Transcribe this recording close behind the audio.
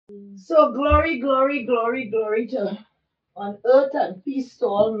So glory, glory, glory, glory to on earth and peace to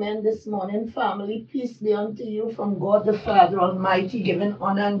all men this morning. Family, peace be unto you from God the Father Almighty, giving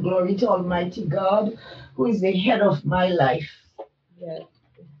honor and glory to Almighty God, who is the head of my life. Yes.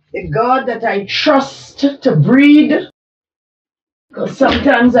 The God that I trust to breathe, because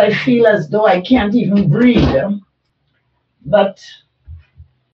sometimes I feel as though I can't even breathe. But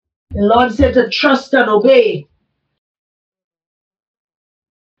the Lord said to trust and obey.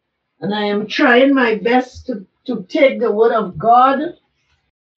 And I am trying my best to take the word of God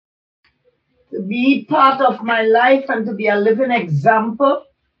to be part of my life and to be a living example,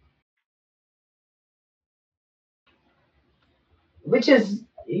 which is,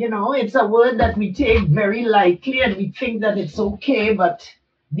 it's a word that we take very lightly and we think that it's okay, but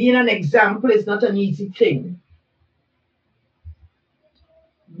being an example is not an easy thing.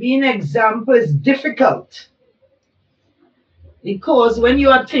 Being an example is difficult because when you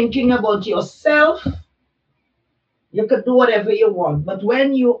are thinking about yourself, you could do whatever you want. But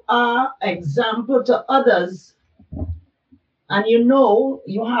when you are example to others, and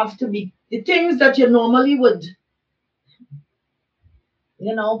you have to be the things that you normally would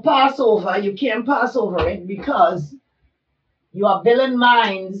pass over, you can't pass over it because you are building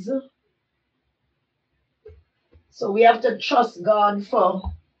minds. So we have to trust God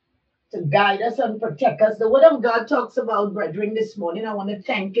to guide us and protect us. The word of God talks about brethren this morning. I want to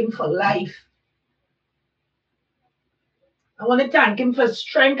thank him for life. I want to thank him for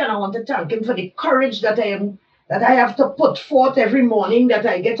strength, and I want to thank him for the courage that I have to put forth every morning that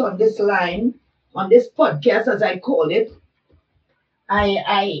I get on this line, on this podcast as I call it. I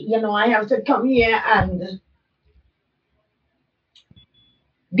have to come here and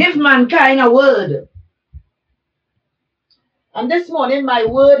give mankind a word. And this morning my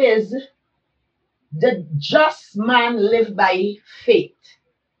word is the just man live by faith.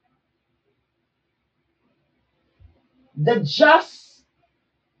 The just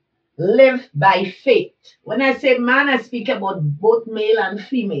live by faith. When I say man, I speak about both male and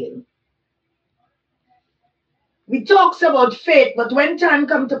female. We talks about faith, but when time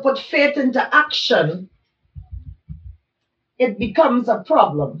comes to put faith into action, it becomes a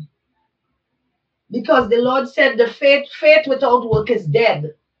problem. Because the Lord said the faith without work is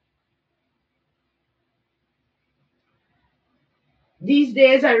dead. These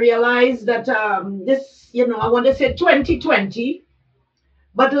days I realize that I want to say 2020,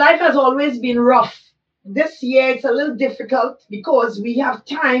 but life has always been rough. This year it's a little difficult because we have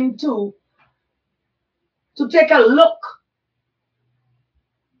time to take a look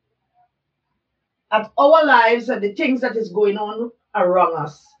at our lives and the things that is going on around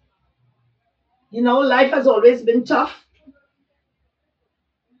us. Life has always been tough.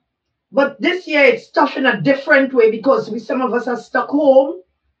 But this year it's tough in a different way because some of us are stuck home.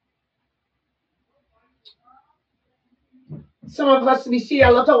 Some of us, we see a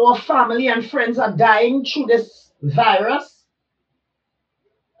lot of our family and friends are dying through this virus.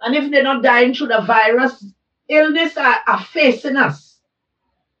 And if they're not dying through the virus, illness are facing us.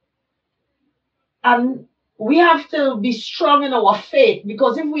 And we have to be strong in our faith,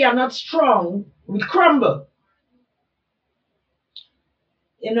 because if we are not strong, we crumble.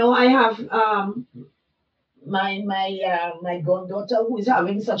 I have my granddaughter who is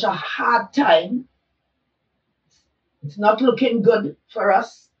having such a hard time. It's not looking good for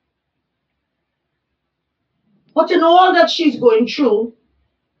us. But in all that she's going through,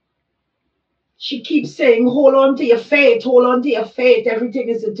 she keeps saying, hold on to your faith, hold on to your faith. Everything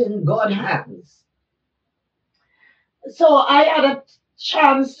is in God's hands. So I had a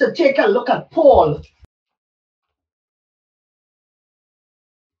chance to take a look at Paul.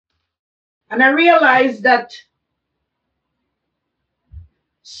 And I realized that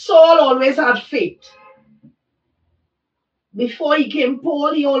Saul always had faith. Before he came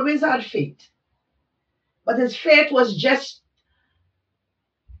Paul, he always had faith. But his faith was just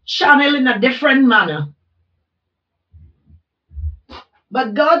channeled in a different manner.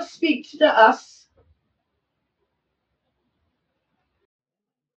 But God speaks to us.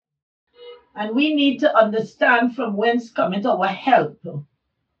 And we need to understand from whence cometh our help.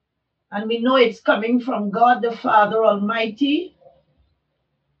 And we know it's coming from God the Father Almighty,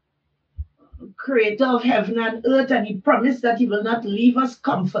 creator of heaven and earth. And he promised that he will not leave us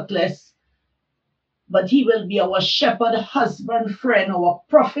comfortless, but he will be our shepherd, husband, friend, our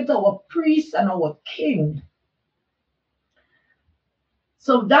prophet, our priest, and our king.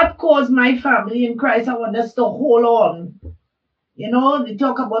 So that caused my family in Christ, I want us to hold on. They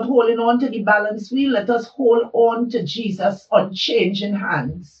talk about holding on to the balance wheel. Let us hold on to Jesus' unchanging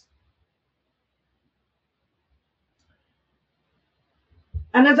hands.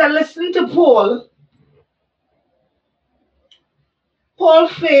 And as I listened to Paul's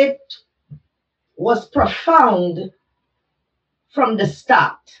faith was profound from the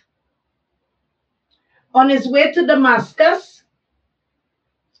start. On his way to Damascus,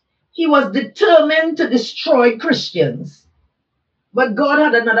 he was determined to destroy Christians. But God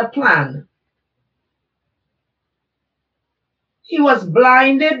had another plan. He was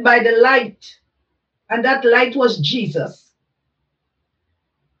blinded by the light, and that light was Jesus.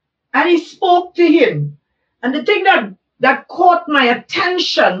 And he spoke to him. And the thing that caught my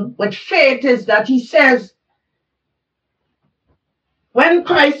attention with faith is that he says, when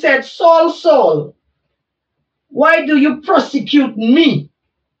Christ said, Saul, Saul, why do you persecute me?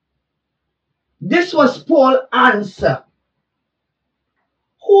 This was Paul's answer.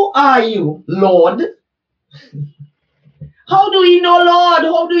 Who are you, Lord? How do we know, Lord?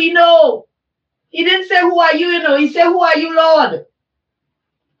 How do we know? He didn't say, who are you, He said, who are you, Lord?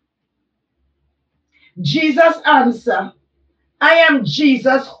 Jesus answered, I am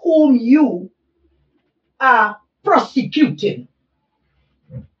Jesus whom you are prosecuting.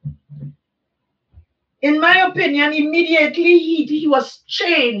 In my opinion, immediately he was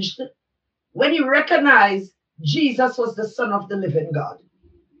changed when he recognized Jesus was the Son of the living God.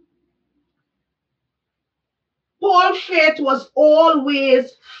 Paul's faith was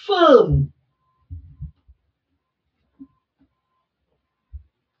always firm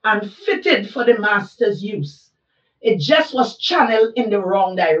and fitted for the master's use. It just was channeled in the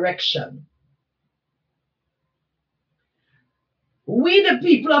wrong direction. We, the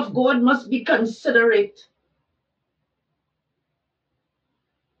people of God, must be considerate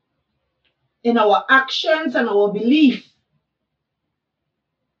in our actions and our belief.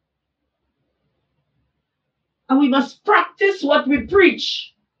 And we must practice what we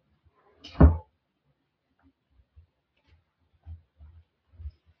preach.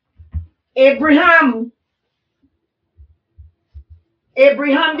 Abraham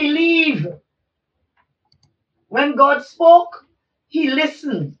believed. When God spoke, he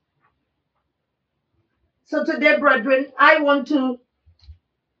listened. So today, brethren, I want to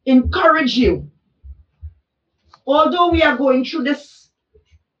encourage you. Although we are going through this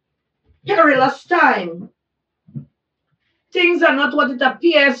perilous time, things are not what it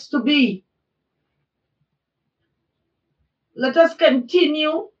appears to be. Let us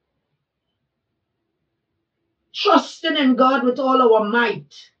continue trusting in God with all our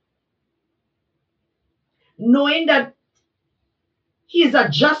might, knowing that He is a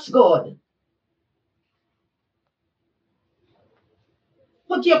just God.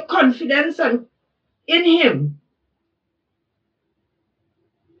 Put your confidence in Him.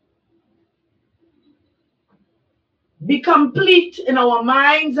 Be complete in our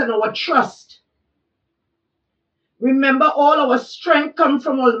minds and our trust. Remember, all our strength comes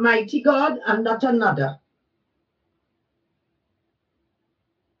from Almighty God and not another.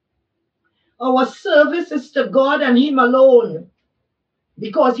 Our service is to God and Him alone,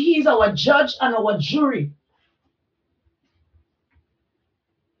 because He is our judge and our jury.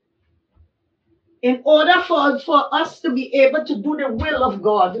 In order for us to be able to do the will of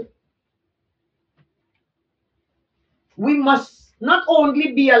God, we must not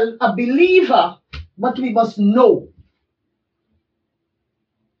only be a believer, but we must know.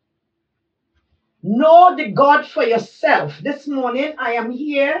 Know the God for yourself. This morning, I am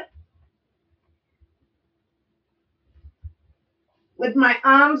here with my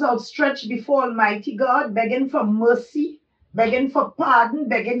arms outstretched before Almighty God, begging for mercy, begging for pardon,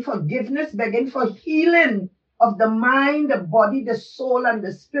 begging forgiveness, begging for healing of the mind, the body, the soul, and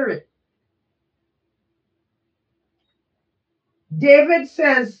the spirit. David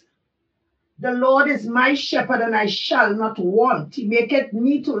says, the Lord is my shepherd, and I shall not want. He maketh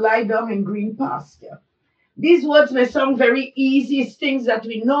me to lie down in green pasture. These words may sound very easy, it's things that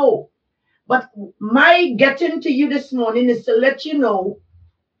we know. But my getting to you this morning is to let you know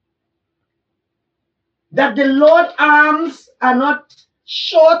that the Lord's arms are not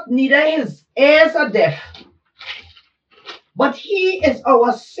short, neither his ears are deaf. But He is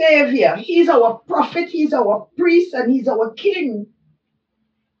our Savior. He's our prophet, He's our priest, and He's our King.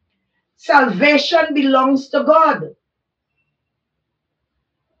 Salvation belongs to God.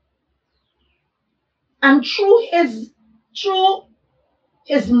 And through his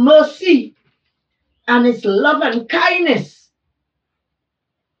mercy and His love and kindness,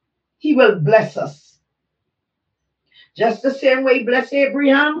 He will bless us. Just the same way He blessed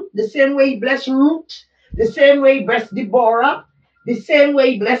Abraham, the same way He blessed Ruth, the same way He blessed Deborah, the same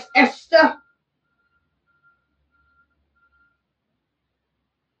way He blessed Esther.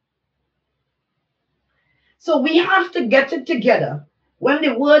 So we have to get it together. When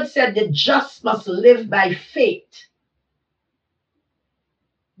the word said the just must live by faith.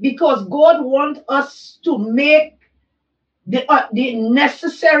 Because God wants us to make the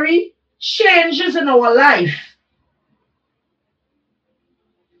necessary changes in our life.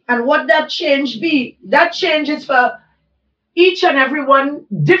 And what that change be? That change is for each and everyone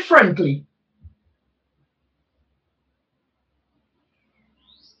differently.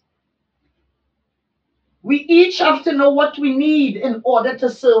 We each have to know what we need in order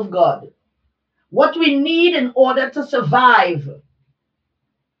to serve God, what we need in order to survive.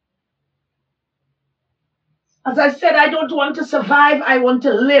 As I said, I don't want to survive, I want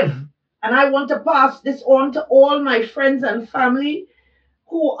to live. And I want to pass this on to all my friends and family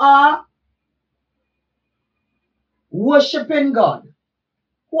who are worshiping God,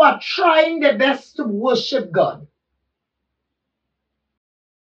 who are trying their best to worship God.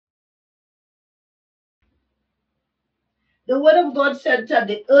 The word of God said that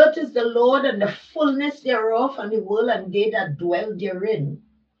the earth is the Lord and the fullness thereof, and the world and they that dwell therein.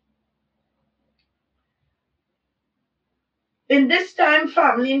 In this time,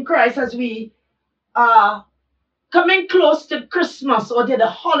 family in Christ, as we are coming close to Christmas or to the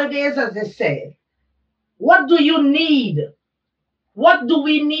holidays, as they say, what do you need? What do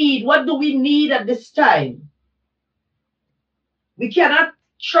we need? What do we need at this time? We cannot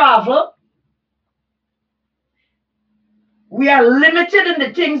travel. We are limited in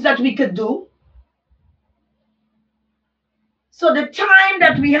the things that we could do. So the time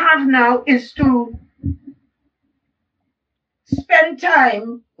that we have now is to spend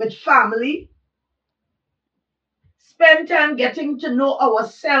time with family, spend time getting to know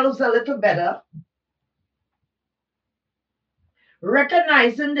ourselves a little better,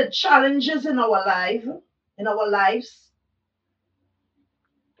 recognizing the challenges in our lives,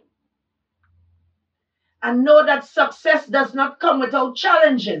 and know that success does not come without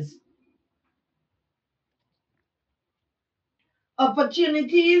challenges.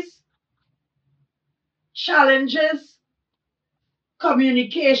 Opportunities, challenges,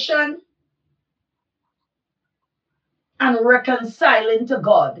 communication, and reconciling to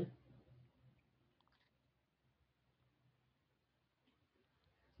God.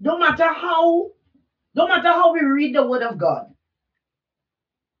 No matter how we read the word of God.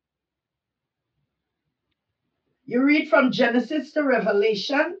 You read from Genesis to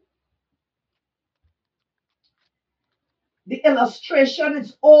Revelation. The illustration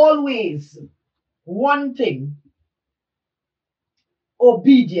is always one thing: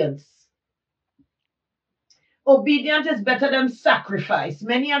 obedience. Obedience is better than sacrifice.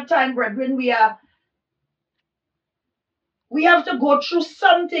 Many a time, brethren, we have to go through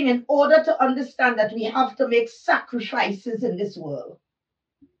something in order to understand that we have to make sacrifices in this world.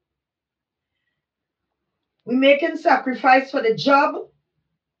 We're making sacrifice for the job.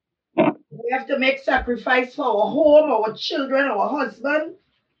 We have to make sacrifice for our home, our children, our husband.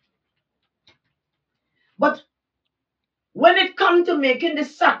 But when it comes to making the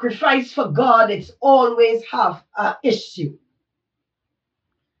sacrifice for God, it's always have an issue.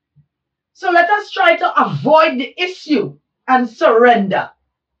 So let us try to avoid the issue and surrender.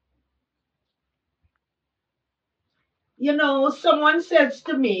 You know, someone says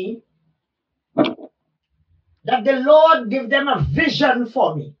to me that the Lord gave them a vision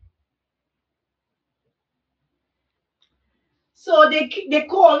for me. So they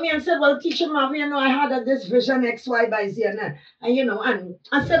called me and said, well, Teacher Maver, you know, I had this vision X, Y, by Z, and you know, and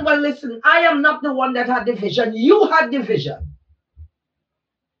I said, well, listen, I am not the one that had the vision. You had the vision.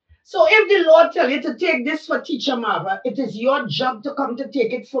 So if the Lord tell you to take this for Teacher Maver, it is your job to come to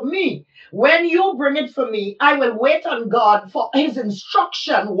take it for me. When you bring it for me, I will wait on God for his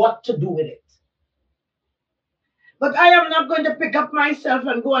instruction what to do with it. But I am not going to pick up myself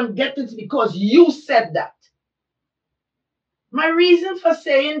and go and get it because you said that. My reason for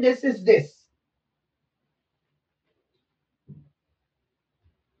saying this is this.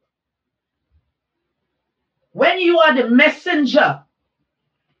 When you are the messenger,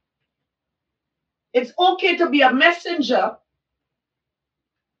 it's okay to be a messenger,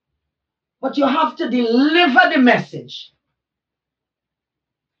 but you have to deliver the message.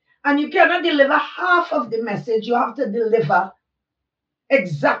 And you cannot deliver half of the message. You have to deliver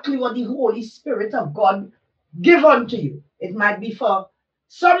exactly what the Holy Spirit of God give unto you. It might be for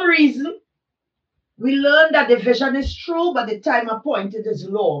some reason. We learn that the vision is true, but the time appointed is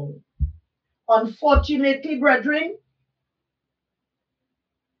long. Unfortunately, brethren,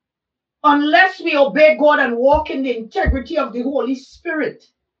 unless we obey God and walk in the integrity of the Holy Spirit,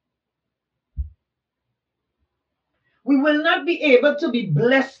 we will not be able to be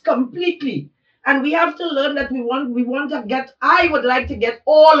blessed completely. And we have to learn that we want to get, I would like to get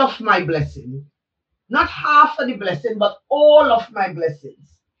all of my blessing. Not half of the blessing, but all of my blessings.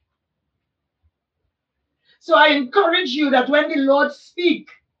 So I encourage you that when the Lord speak,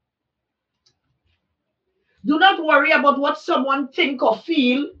 do not worry about what someone think or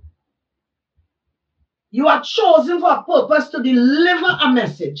feel. You are chosen for a purpose to deliver a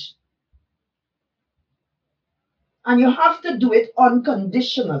message. And you have to do it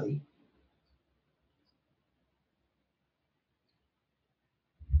unconditionally.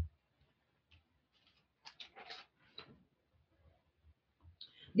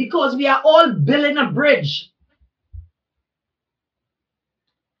 Because we are all building a bridge.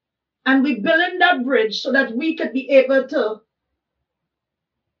 And we building that bridge so that we could be able to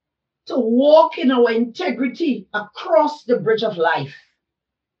walk in our integrity across the bridge of life.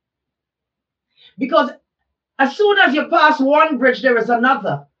 Because as soon as you pass one bridge, there is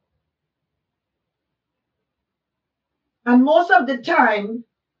another. And most of the time,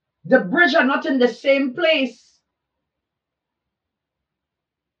 the bridge are not in the same place.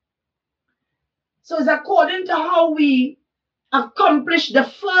 So it's according to how we accomplish the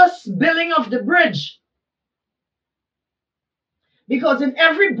first building of the bridge. Because in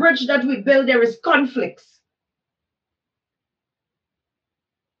every bridge that we build, there is conflicts.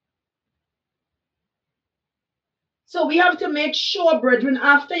 So we have to make sure, brethren,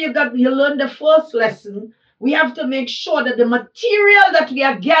 after you learn the first lesson, we have to make sure that the material that we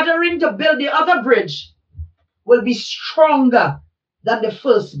are gathering to build the other bridge will be stronger than the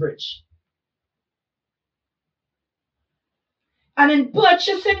first bridge. And in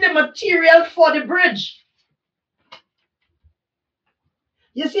purchasing the material for the bridge,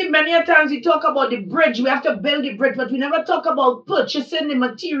 you see, many a times we talk about the bridge, we have to build the bridge, but we never talk about purchasing the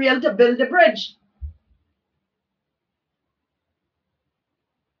material to build the bridge.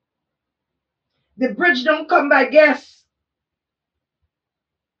 The bridge don't come by guess.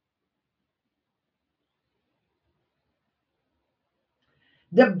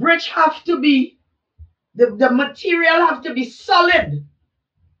 The bridge have to be, the material have to be solid.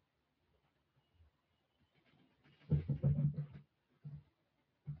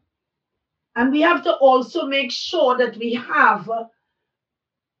 And we have to also make sure that we have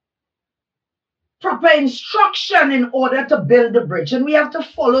proper instruction in order to build the bridge. And we have to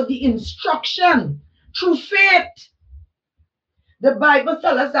follow the instruction through faith. The Bible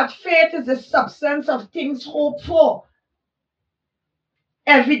tells us that faith is the substance of things hoped for,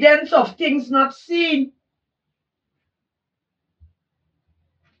 evidence of things not seen.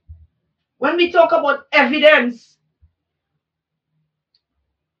 When we talk about evidence,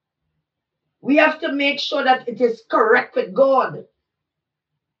 we have to make sure that it is correct with God.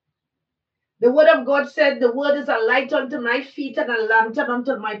 The word of God said, the word is a light unto my feet and a lantern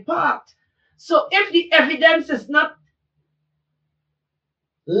unto my path. So if the evidence is not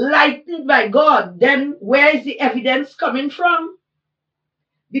lightened by God, then where is the evidence coming from?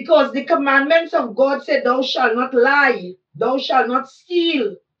 Because the commandments of God said, thou shalt not lie, thou shalt not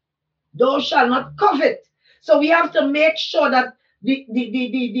steal, thou shalt not covet. So we have to make sure that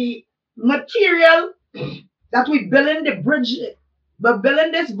the material that we build in the bridge, but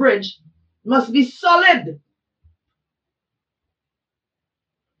building this bridge must be solid.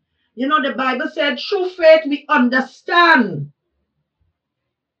 You know, the Bible said, through faith we understand.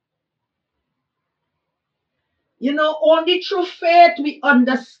 You know, only through faith we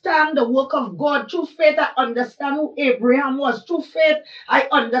understand the work of God. Through faith I understand who Abraham was. Through faith I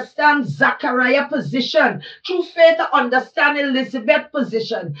understand Zachariah's position. Through faith I understand Elizabeth's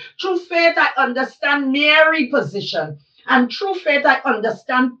position. Through faith I understand Mary's position. And through faith I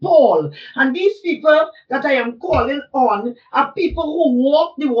understand Paul. And these people that I am calling on are people who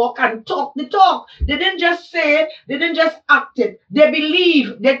walk the walk and talk the talk. They didn't just say it, they didn't just act it. They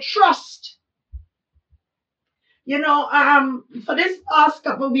believe, they trust. You know, for this past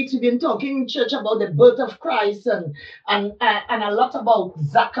couple of weeks, we've been talking in church about the birth of Christ and a lot about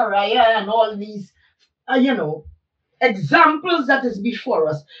Zachariah and all these, you know, examples that is before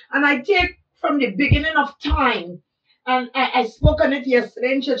us. And I take from the beginning of time, and I spoke on it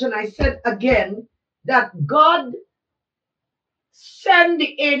yesterday in church, and I said again that God sent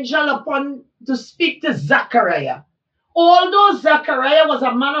the angel upon to speak to Zachariah. Although Zachariah was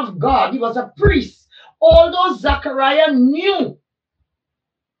a man of God, he was a priest. Although Zachariah knew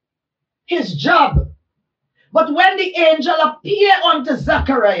his job, but when the angel appeared unto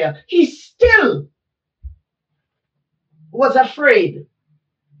Zachariah, he still was afraid.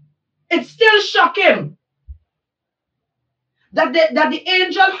 It still shocked him that the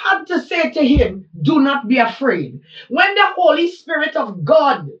angel had to say to him, do not be afraid. When the Holy Spirit of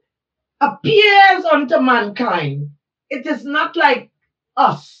God appears unto mankind, it is not like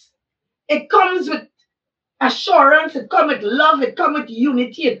us. It comes with assurance, it comes with love, it comes with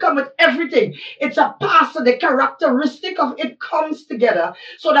unity, it comes with everything. It's a pastor. The characteristic of it comes together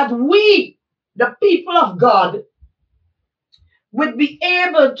so that we, the people of God, would be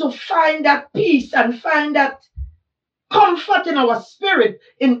able to find that peace and find that comfort in our spirit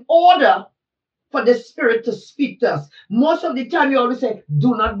in order for the Spirit to speak to us. Most of the time, you always say,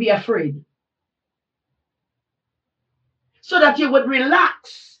 do not be afraid. So that you would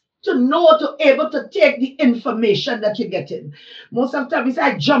relax to know, to able to take the information that you're getting. Most of the time, we say,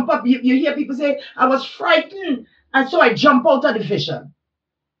 I jump up. You hear people say, I was frightened, and so I jump out of the vision.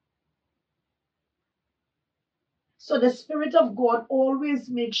 So the Spirit of God always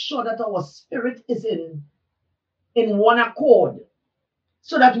makes sure that our spirit is in one accord,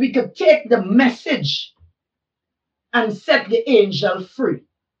 so that we could take the message and set the angel free.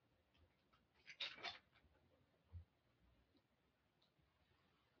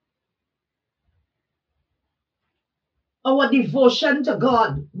 Our devotion to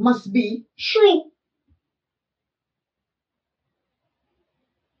God must be true.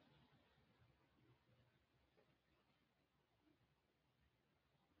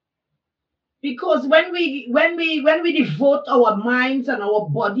 Because when we devote our minds and our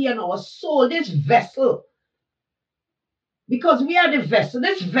body and our soul, this vessel, because we are the vessel,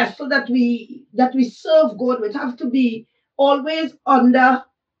 this vessel that we serve God with, have to be always under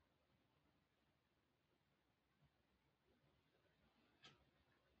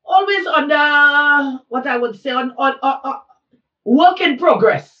what I would say on work in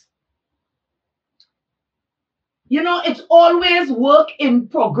progress. You know, it's always work in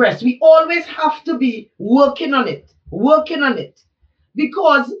progress. We always have to be working on it.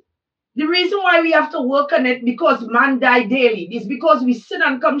 Because the reason why we have to work on it, because man die daily, is because we sin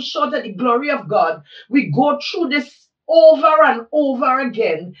and come short of the glory of God. We go through this over and over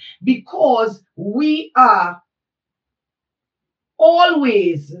again because we are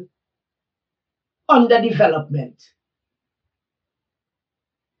always under development.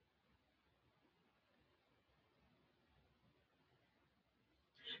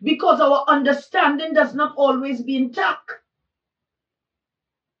 Because our understanding does not always be intact.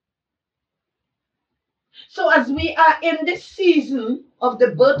 So as we are in this season of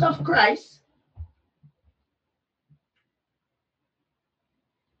the birth of Christ,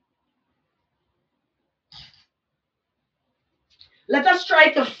 let us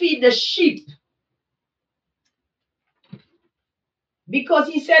try to feed the sheep. Because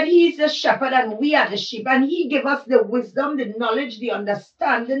he said he's the shepherd and we are the sheep. And he gave us the wisdom, the knowledge, the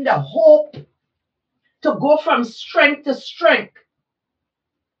understanding, the hope to go from strength to strength.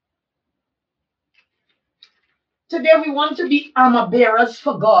 Today we want to be armor bearers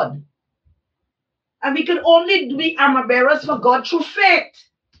for God. And we can only be armor bearers for God through faith.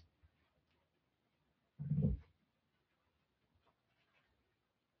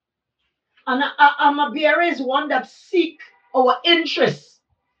 And an armor bearer is one that seeks our interests.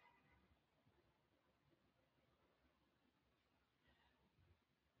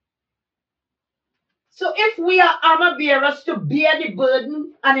 So if we are armor bearers to bear the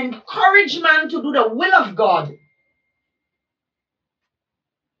burden and encourage man to do the will of God,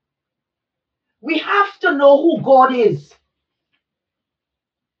 we have to know who God is.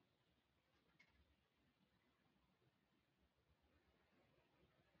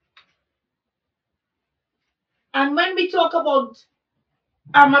 And when we talk about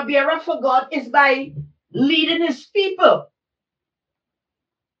armor bearer for God, is by leading his people,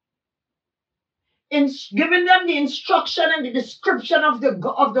 in giving them the instruction and the description of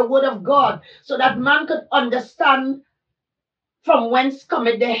the word of God, so that man could understand from whence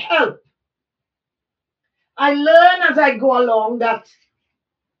cometh their help. I learn as I go along that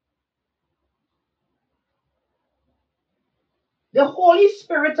the Holy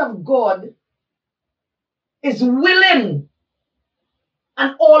Spirit of God is willing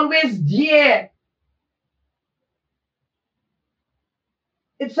and always there.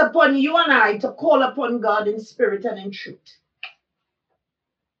 It's upon you and I to call upon God in spirit and in truth.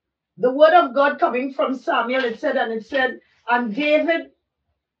 The word of God coming from Samuel, it said, and David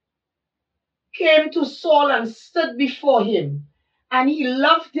came to Saul and stood before him, and he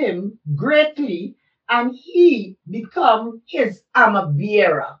loved him greatly, and he became his armor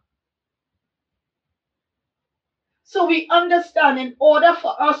bearer. So we understand, in order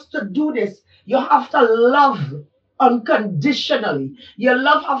for us to do this, you have to love unconditionally. Your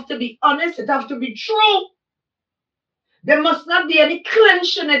love has to be honest. It has to be true. There must not be any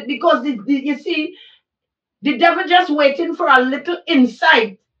clench in it, because you see, the devil just waiting for a little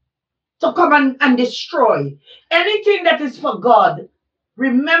insight to come and destroy. Anything that is for God,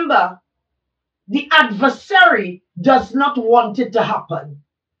 remember, the adversary does not want it to happen.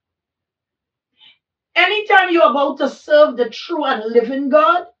 Anytime you're about to serve the true and living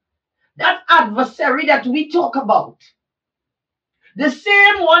God, that adversary that we talk about, the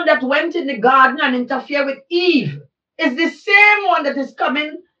same one that went in the garden and interfered with Eve, is the same one that is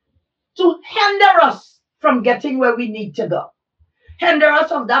coming to hinder us from getting where we need to go. Hinder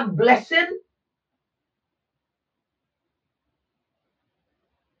us of that blessing.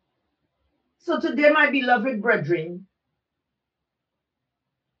 So today, my beloved brethren,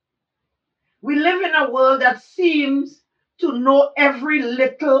 we live in a world that seems to know every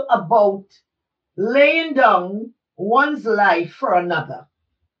little about laying down one's life for another.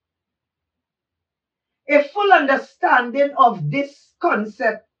 A full understanding of this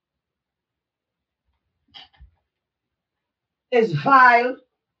concept is vital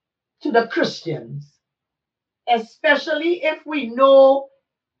to the Christians, especially if we know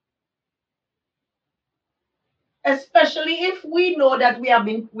that we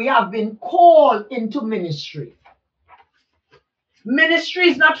have been called into ministry. Ministry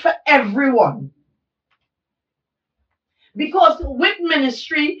is not for everyone, because with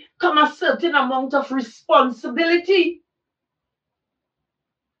ministry come a certain amount of responsibility.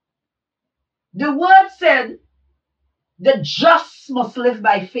 The word said, the just must live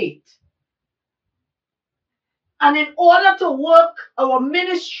by faith. And in order to work our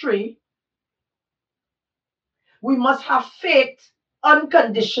ministry, we must have faith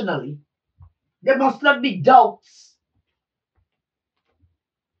unconditionally. There must not be doubts.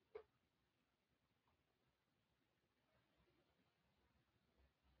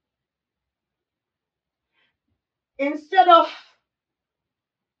 Instead of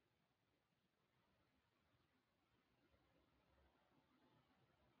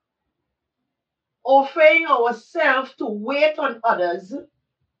offering ourselves to wait on others,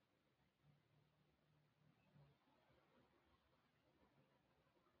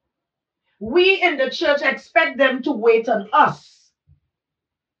 we in the church expect them to wait on us.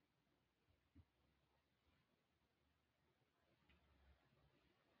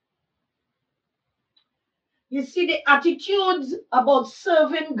 You see, the attitudes about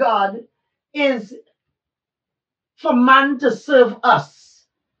serving God is for man to serve us.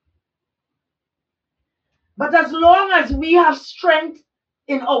 But as long as we have strength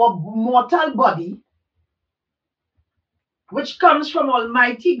in our mortal body, which comes from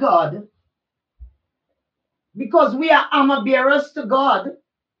Almighty God, because we are armor bearers to God,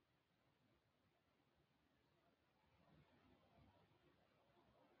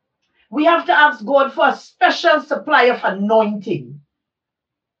 we have to ask God for a special supply of anointing.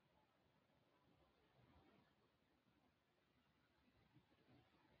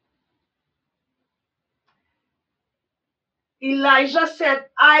 Elijah said,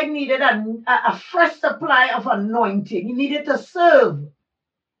 I needed a fresh supply of anointing. He needed to serve.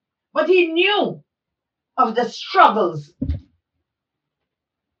 But he knew of the struggles.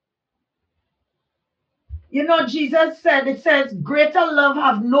 You know, Jesus said, it says, greater love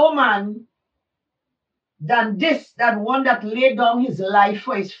have no man than this, than one that laid down his life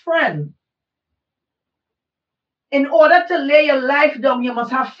for his friend. In order to lay your life down, you must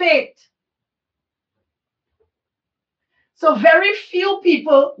have faith. So very few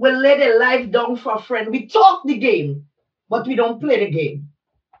people will lay their life down for a friend. We talk the game, but we don't play the game.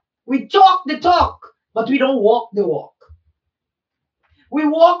 We talk the talk, but we don't walk the walk. We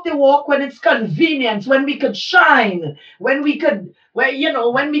walk the walk when it's convenient, when we could shine, when we could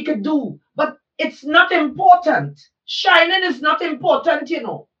do. But it's not important. Shining is not important, you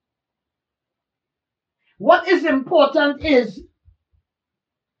know. What is important is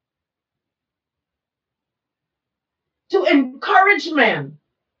to encourage men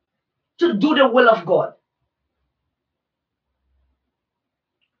to do the will of God.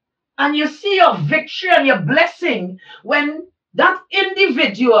 And you see your victory and your blessing when that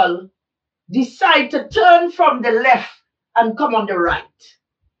individual decide to turn from the left and come on the right.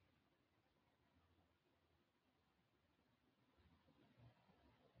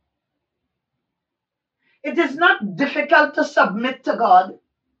 It is not difficult to submit to God,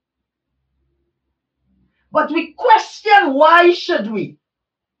 but we question, why should we?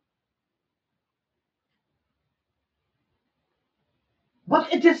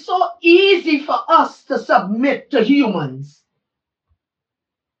 But it is so easy for us to submit to humans.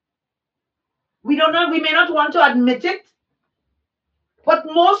 We may not want to admit it, but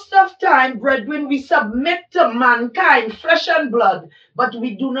most of the time, brethren, we submit to mankind, flesh and blood, but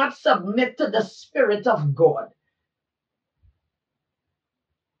we do not submit to the Spirit of God.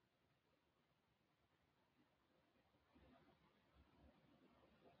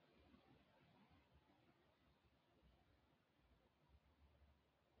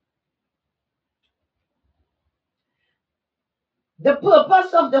 The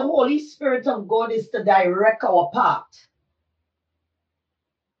purpose of the Holy Spirit of God is to direct our path.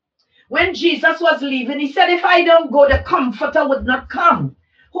 When Jesus was leaving, he said, if I don't go, the Comforter would not come,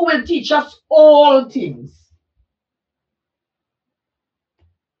 who will teach us all things.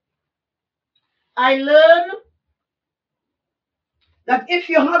 I learned that if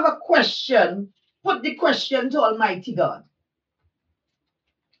you have a question, put the question to Almighty God.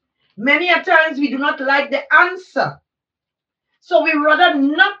 Many a times we do not like the answer. So we rather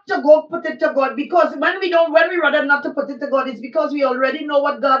not to go put it to God, because when we rather not to put it to God, it's because we already know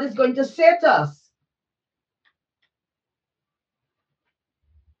what God is going to say to us.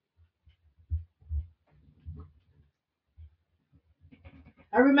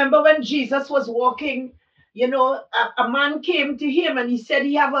 I remember when Jesus was walking, a man came to him and he said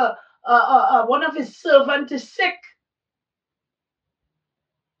he have one of his servants is sick.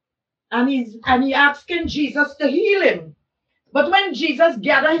 And he asking Jesus to heal him. But when Jesus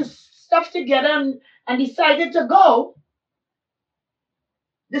gathered his stuff together and decided to go,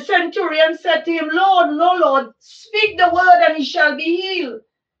 the centurion said to him, Lord, no, Lord, speak the word and he shall be healed.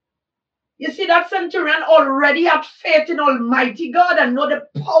 You see, that centurion already had faith in Almighty God and know the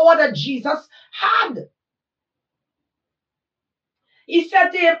power that Jesus had. He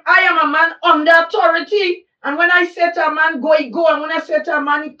said to him, I am a man under authority. And when I say to a man, go, he go. And when I say to a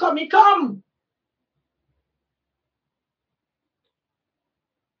man, he come, he come.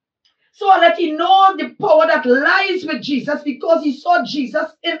 So that he know the power that lies with Jesus, because he saw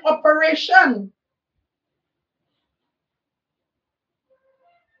Jesus in operation.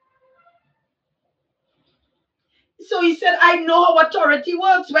 So he said, I know how authority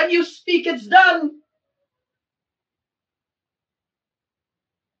works. When you speak, it's done.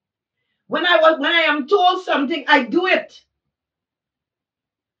 When I am told something, I do it.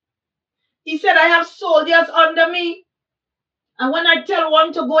 He said, I have soldiers under me. And when I tell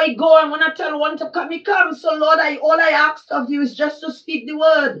one to go, he go. And when I tell one to come, he comes. So Lord, all I ask of you is just to speak the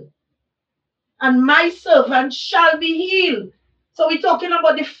word. And my servant shall be healed. So we're talking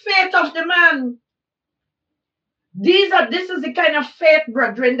about the faith of the man. This is the kind of faith,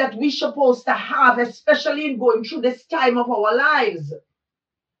 brethren, that we're supposed to have, especially in going through this time of our lives.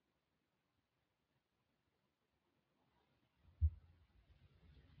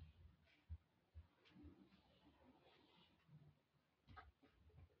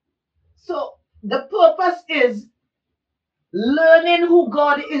 So the purpose is learning who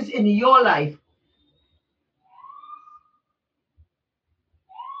God is in your life.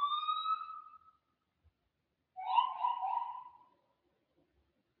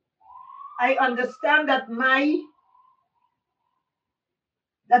 I understand that my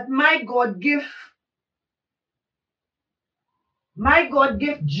God give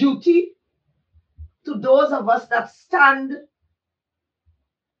duty to those of us that stand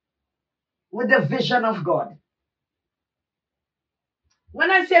with the vision of God. When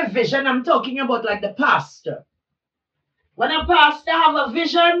I say vision, I'm talking about like the pastor. When a pastor have a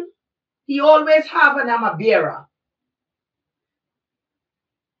vision, he always have an armor bearer.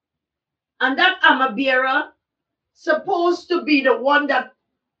 And that armor bearer supposed to be the one that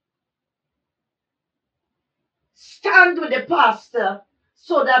stand with the pastor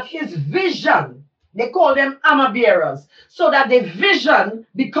so that his vision, they call them armor bearers, so that the vision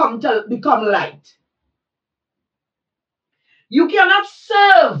become light. You cannot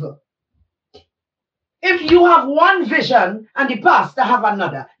serve if you have one vision and the pastor have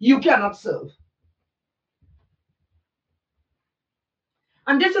another. You cannot serve.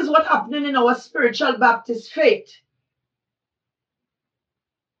 And this is what's happening in our spiritual Baptist faith.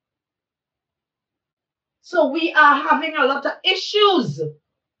 So we are having a lot of issues.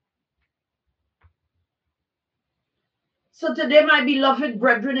 So today, my beloved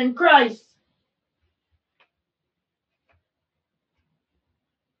brethren in Christ,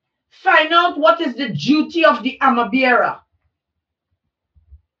 find out what is the duty of the armor bearer.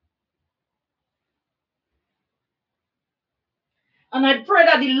 And I pray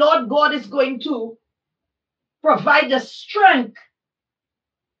that the Lord God is going to provide the strength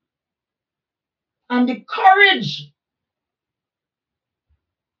and the courage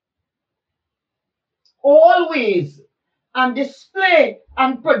always, and display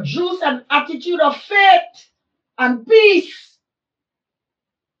and produce an attitude of faith and peace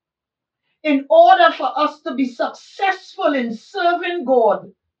in order for us to be successful in serving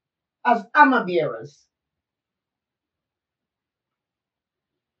God as armor bearers.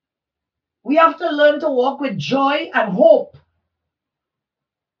 We have to learn to walk with joy and hope.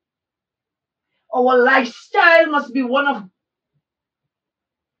 Our lifestyle must be one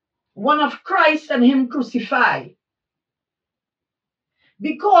of Christ and Him crucified.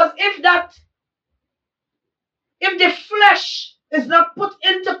 Because if the flesh is not put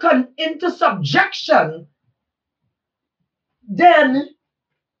into subjection, then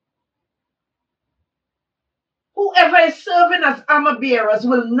whoever is serving as armor bearers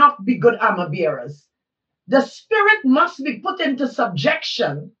will not be good armor bearers. The spirit must be put into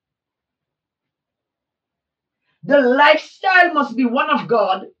subjection. The lifestyle must be one of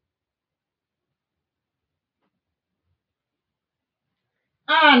God.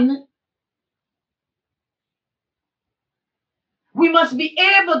 And we must be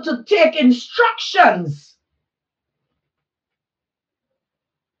able to take instructions.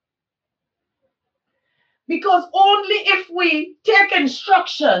 Because only if we take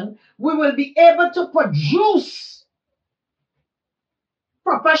instruction, we will be able to produce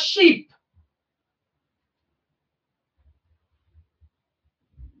proper sheep.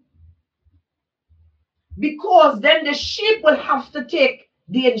 Because then the sheep will have to take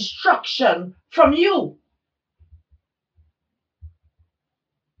the instruction from you.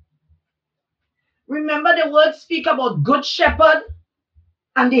 Remember the word speak about good shepherd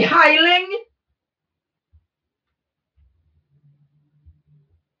and the hireling.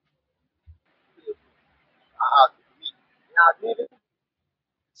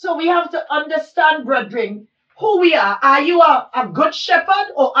 So we have to understand, brethren, who we are. Are you a good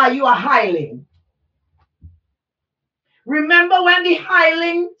shepherd or are you a hireling? Remember when the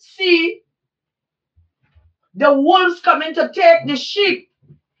hireling see the wolves coming to take the sheep,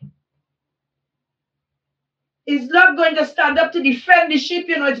 he's not going to stand up to defend the sheep,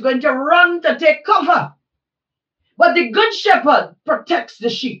 it's going to run to take cover. But the good shepherd protects the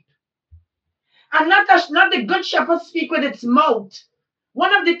sheep. And not the good shepherd speak with its mouth.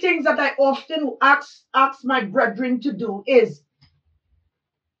 One of the things that I often ask my brethren to do is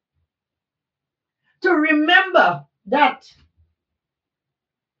to remember that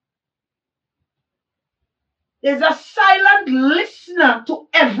there's a silent listener to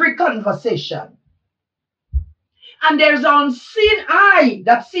every conversation. And there's an unseen eye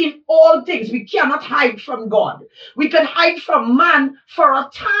that's seen all things. We cannot hide from God. We can hide from man for a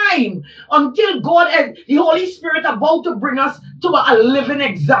time until God and the Holy Spirit are about to bring us to a living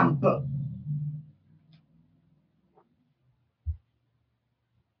example.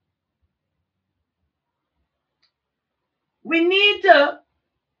 We need to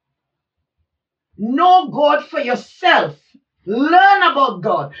know God for yourself. Learn about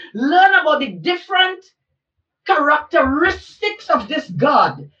God. Learn about the different characteristics of this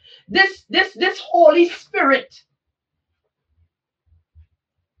God, this Holy Spirit.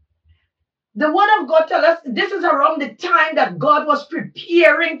 The word of God tells us this is around the time that God was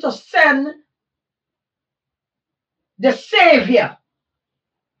preparing to send the Savior.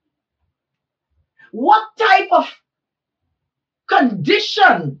 What type of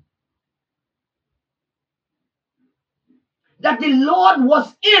condition that the Lord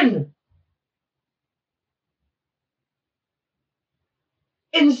was in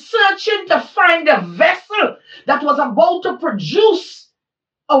searching to find a vessel that was about to produce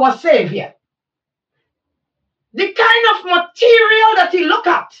our Savior. The kind of material that he looked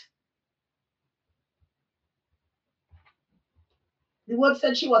at. The word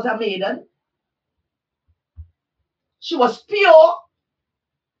said she was a maiden. She was pure.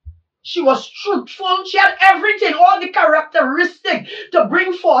 She was truthful. She had everything, all the characteristics to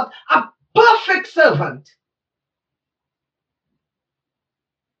bring forth a perfect servant.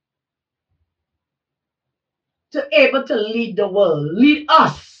 To able to lead the world, lead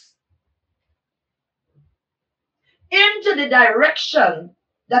us into the direction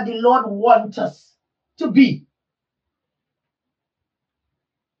that the Lord wants us to be.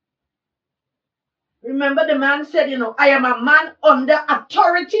 Remember the man said, I am a man under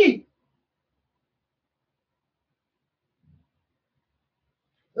authority.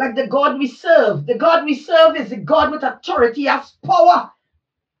 Like the God we serve. The God we serve is a God with authority, has power.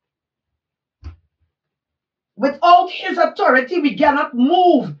 Without his authority, we cannot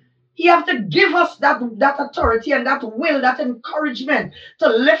move. He has to give us that authority and that will, that encouragement to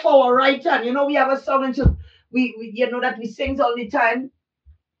lift our right hand. We have a song and we that we sing all the time.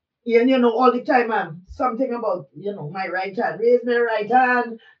 All the time, something about, my right hand. Raise my right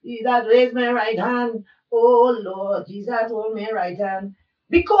hand. Jesus, raise my right hand. Oh Lord, Jesus, hold my right hand.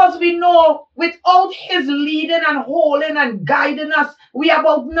 Because we know without his leading and holding and guiding us, we are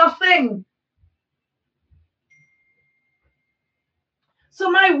about nothing. So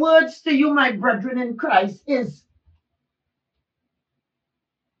my words to you, my brethren in Christ, is,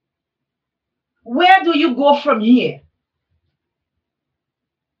 where do you go from here?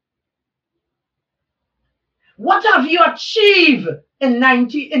 What have you achieved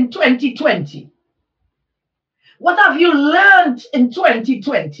in 2020? What have you learned in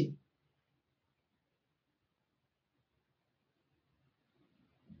 2020?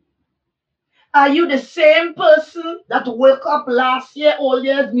 Are you the same person that woke up last year, All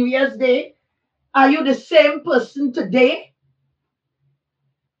Year's, New Year's Day? Are you the same person today?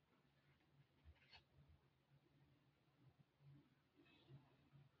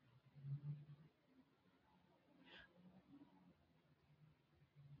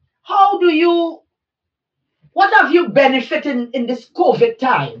 What have you benefited in this COVID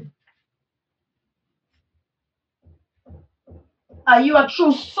time? Are you a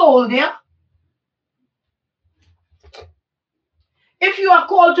true soldier? If you are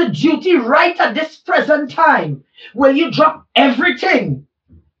called to duty right at this present time, will you drop everything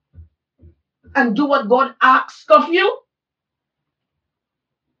and do what God asks of you?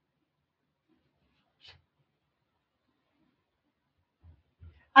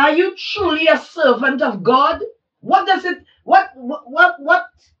 Are you truly a servant of God? What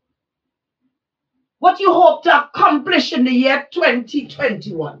you hope to accomplish in the year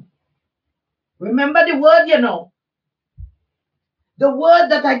 2021? Remember the word, you know. The word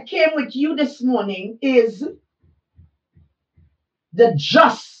that I came with you this morning is the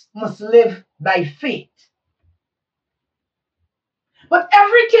just must live by faith. But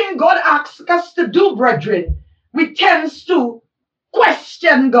everything God asks us to do, brethren, we tend to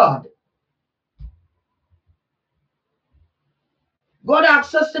question God. God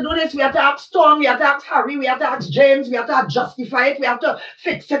asks us to do this. We have to ask Tom, we have to ask Harry, we have to ask James, we have to justify it, we have to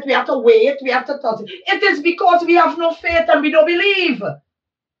fix it, we have to weigh it, we have to toss it. It is because we have no faith and we don't believe.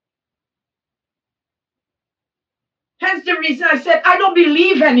 Hence the reason I said, I don't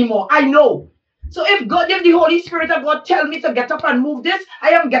believe anymore. I know. So if the Holy Spirit of God tell me to get up and move this, I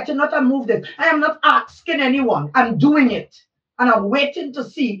am getting up and move this. I am not asking anyone. I'm doing it. And I'm waiting to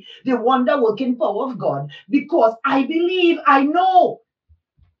see the wonder working power of God because I believe, I know.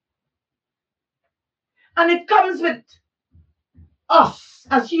 And it comes with us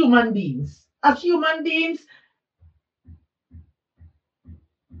as human beings. As human beings,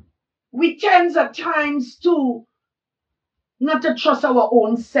 we tend at times to not to trust our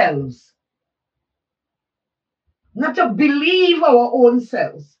own selves. Not to believe our own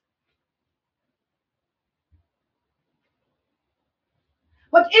selves.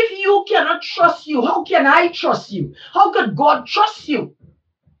 But if you cannot trust you, how can I trust you? How could God trust you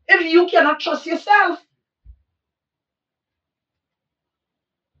if you cannot trust yourself?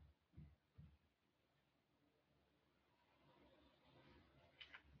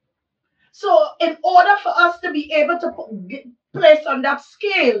 So in order for us to be able to place on that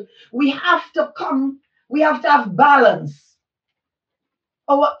scale, we have to have balance.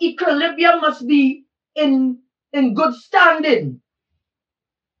 Our equilibrium must be in good standing.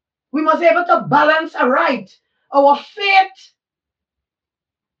 We must be able to balance aright. Our faith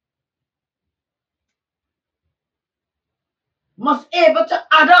must be able to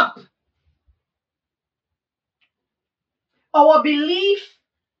add up. Our belief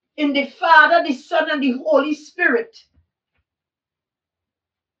in the Father, the Son, and the Holy Spirit.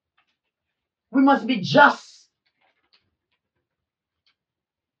 We must be just.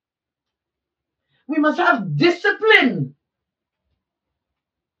 We must have discipline.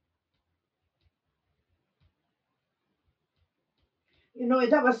 You know,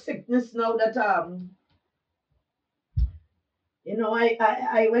 it have a sickness now that you know,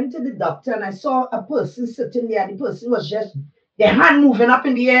 I went to the doctor and I saw a person sitting there. The person was just their hand moving up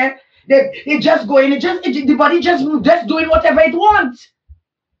in the air. They just going. The body just doing whatever it wants.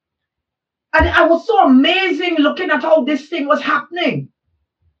 And I was so amazing looking at how this thing was happening.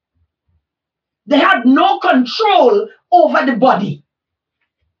 They had no control over the body.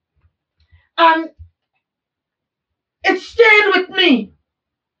 And it stayed with me.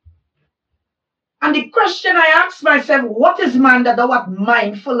 And the question I asked myself, what is man that thou art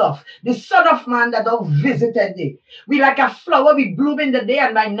mindful of? The Son of Man that thou visited thee. We like a flower, we bloom in the day,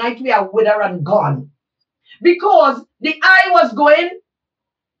 and by night we are wither and gone. Because the eye was going,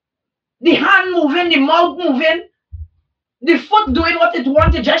 the hand moving, the mouth moving, the foot doing what it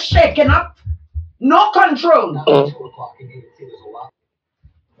wanted, just shaking up. No control.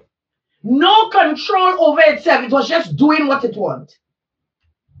 No control over itself. It was just doing what it wanted.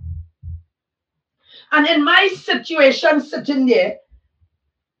 And in my situation sitting there,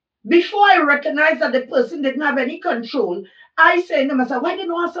 before I recognized that the person didn't have any control, I said to myself, why they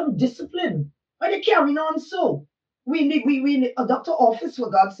don't have some discipline? Why they carrying on so? We need a doctor office, for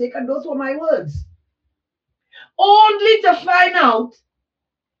God's sake, and those were my words. Only to find out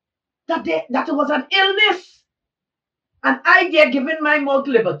that it was an illness. An idea giving my mouth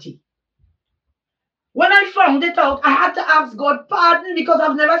liberty. When I found it out, I had to ask God pardon because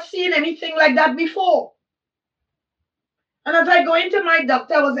I've never seen anything like that before. And as I go into my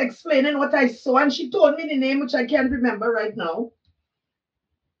doctor, I was explaining what I saw, and she told me the name, which I can't remember right now.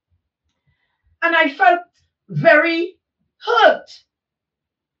 And I felt very hurt.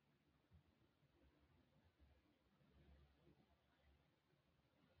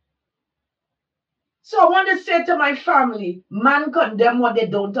 So I want to say to my family, man condemn what they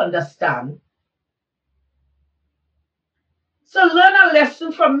don't understand. So learn a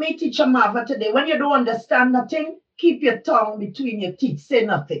lesson from me, Teacher Maver, today. When you don't understand nothing, keep your tongue between your teeth. Say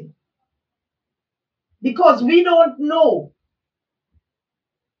nothing. Because we don't know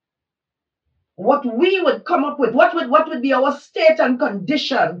what we would come up with. What would be our state and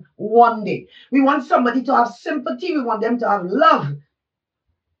condition one day. We want somebody to have sympathy. We want them to have love.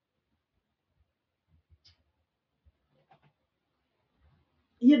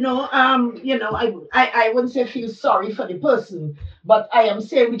 I wouldn't say feel sorry for the person, but I am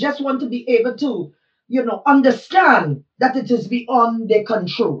saying we just want to be able to, understand that it is beyond their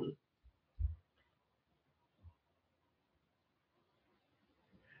control.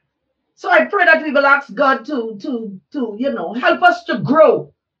 So I pray that we will ask God to help us to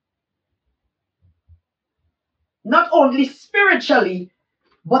grow, not only spiritually,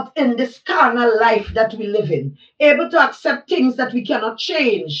 but in this carnal life that we live in, able to accept things that we cannot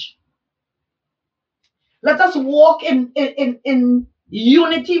change. Let us walk in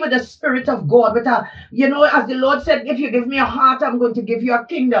unity with the Spirit of God. As the Lord said, if you give me a heart, I'm going to give you a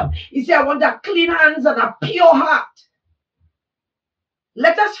kingdom. He said, I want a clean hands and a pure heart.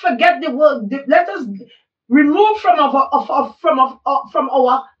 Let us forget the word. Let us remove from our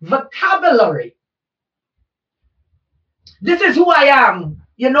vocabulary. This is who I am.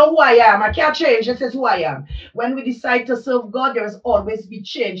 You know who I am. I can't change. This is who I am. When we decide to serve God, there is always be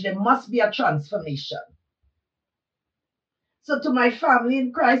change. There must be a transformation. So to my family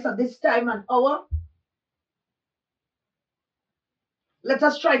in Christ at this time and hour, let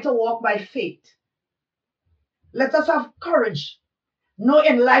us try to walk by faith. Let us have courage. Know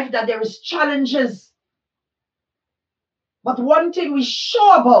in life that there is challenges. But one thing we're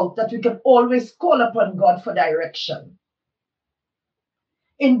sure about, that we can always call upon God for direction.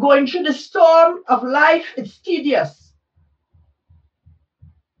 In going through the storm of life, it's tedious.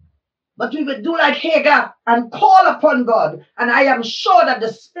 But we will do like Hagar and call upon God. And I am sure that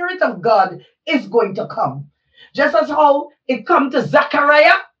the Spirit of God is going to come. Just as how it come to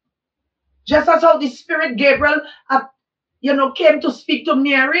Zechariah, just as how the Spirit Gabriel came to speak to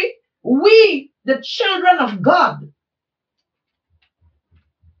Mary, we, the children of God,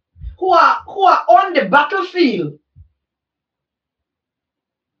 who are on the battlefield,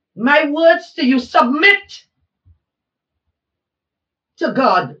 my words to you, submit to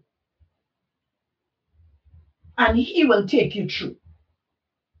God, and He will take you through.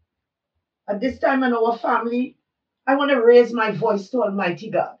 At this time in our family, I want to raise my voice to Almighty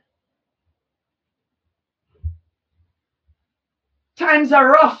God. Times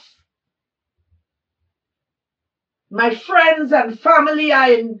are rough. My friends and family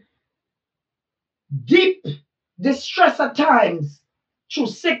are in deep distress at times through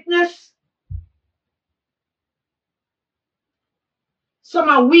sickness. Some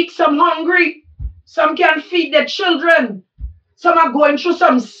are weak, some hungry. Some can't feed their children. Some are going through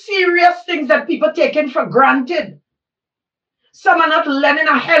some serious things that people taking for granted. Some are not lending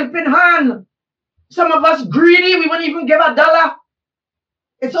a helping hand. Some of us greedy, we won't even give $1.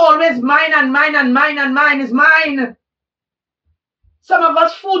 It's always mine and mine and mine and mine is mine. Some of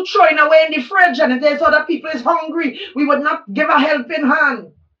us food throwing away in the fridge, and if there's other people is hungry, we would not give a helping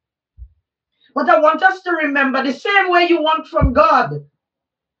hand. But I want us to remember, the same way you want from God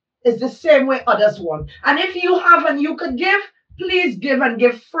is the same way others want. And if you have and you could give, please give and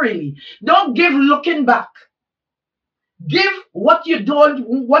give freely. Don't give looking back. Give what you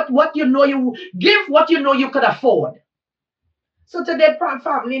don't, what you know you give what you know you could afford. So today,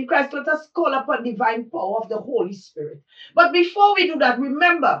 family in Christ, let us call upon divine power of the Holy Spirit. But before we do that,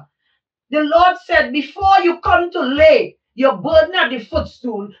 remember, the Lord said, before you come to lay your burden at the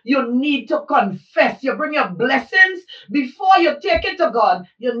footstool, you need to confess. You bring your blessings. Before you take it to God,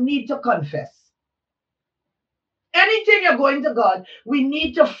 you need to confess. Anything you're going to God, we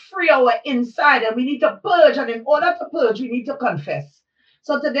need to free our inside and we need to purge. And in order to purge, we need to confess.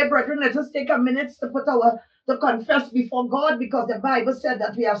 So today, brethren, let us take a minute to confess before God, because the Bible said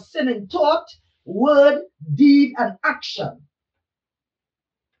that we have sinned in thought, word, deed, and action.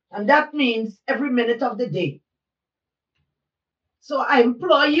 And that means every minute of the day. So I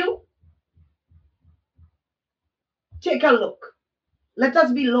implore you, Take a look. Let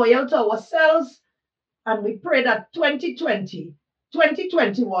us be loyal to ourselves, and we pray that 2020,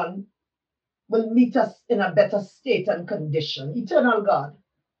 2021 will meet us in a better state and condition. Eternal God,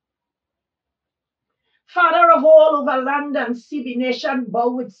 Father of all over land and sea, the nation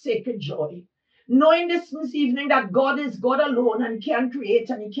bow with sacred joy, knowing this evening that God is God alone and can create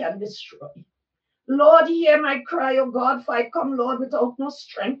and he can destroy. Lord, hear my cry, O God, for I come, Lord, without no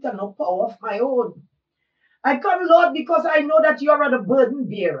strength and no power of my own. I come, Lord, because I know that you are the burden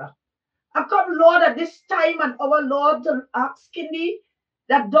bearer. I come, Lord, at this time and our Lord, to asking thee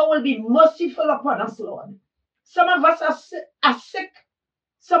that thou will be merciful upon us, Lord. Some of us are sick.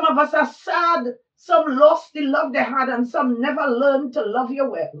 Some of us are sad. Some lost the love they had, and some never learned to love you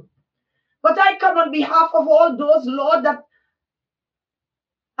well. But I come on behalf of all those, Lord, that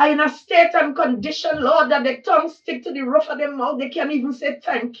are in a state and condition, Lord, that their tongue stick to the roof of their mouth. They can't even say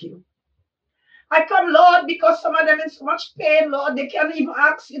thank you. I come, Lord, because some of them in so much pain, Lord, they can't even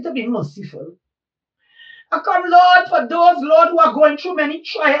ask you to be merciful. I come, Lord, for those, Lord, who are going through many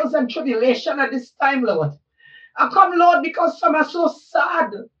trials and tribulation at this time, Lord. I come, Lord, because some are so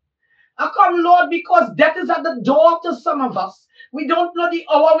sad. I come, Lord, because death is at the door to some of us. We don't know the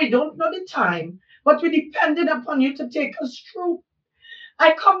hour, we don't know the time, but we're dependent upon you to take us through.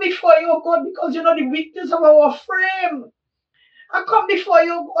 I come before you, oh God, because you know the weakness of our frame. I come before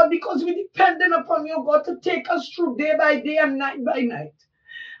you, oh God, because we're dependent upon you, oh God, to take us through day by day and night by night.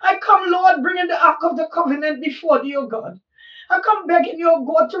 I come, Lord, bringing the Ark of the Covenant before thee, oh God. I come begging you, oh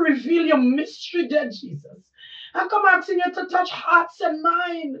God, to reveal your mystery, dear Jesus. I come asking you to touch hearts and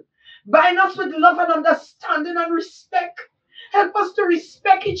minds. Bind us with love and understanding and respect. Help us to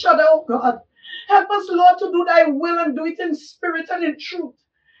respect each other, oh God. Help us, Lord, to do thy will and do it in spirit and in truth.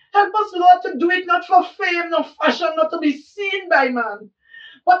 Help us, Lord, to do it not for fame, nor fashion, not to be seen by man,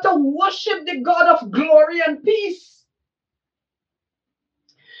 but to worship the God of glory and peace.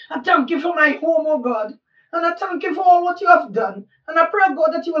 I thank you for my home, oh God. And I thank you for all what you have done. And I pray,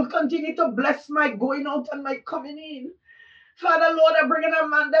 God, that you will continue to bless my going out and my coming in. Father, Lord, I bring in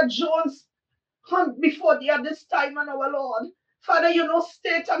Amanda Jones hunt before thee at this time, and our Lord. Father, you know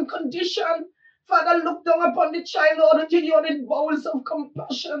state and condition. Father, look down upon the child, Lord, until you are in bowels of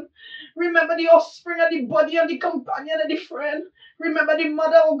compassion. Remember the offspring and the body and the companion and the friend. Remember the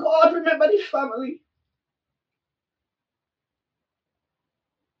mother, oh God. Remember the family.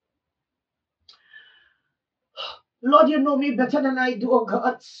 Lord, you know me better than I do, oh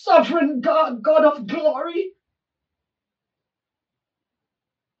God. Sovereign God, God of glory.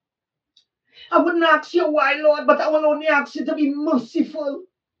 I wouldn't ask you why, Lord, but I will only ask you to be merciful.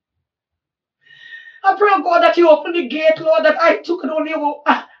 I pray, oh God, that you open the gate, Lord, that I took it only.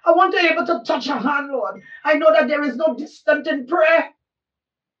 I want to be able to touch a hand, Lord. I know that there is no distance in prayer.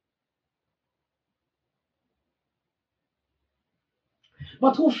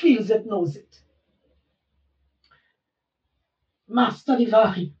 But who feels it knows it. Master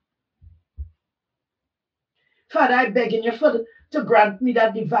divine. Father, I beg in you to grant me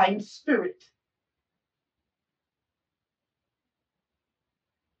that divine spirit.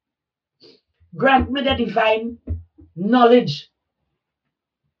 Grant me the divine knowledge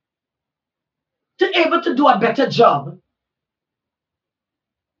to able to do a better job.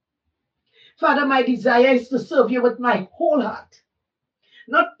 Father, my desire is to serve you with my whole heart.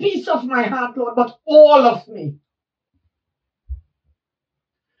 Not piece of my heart, Lord, but all of me.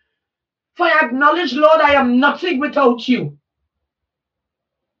 For I acknowledge, Lord, I am nothing without you.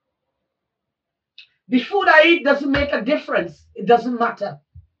 The food I eat doesn't make a difference. It doesn't matter.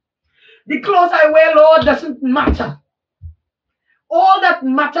 The clothes I wear, Lord, doesn't matter. All that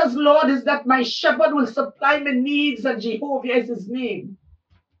matters, Lord, is that my shepherd will supply my needs, and Jehovah is his name.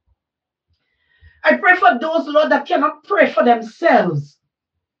 I pray for those, Lord, that cannot pray for themselves.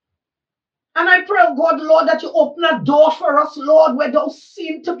 And I pray, God, Lord, that you open a door for us, Lord, where there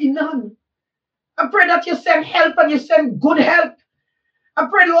seem to be none. I pray that you send help and you send good help. I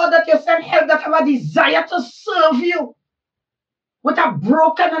pray, Lord, that you send help that have a desire to serve you with a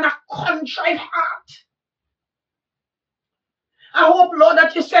broken and a contrite heart. I hope, Lord,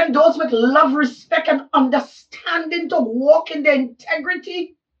 that you send those with love, respect, and understanding to walk in their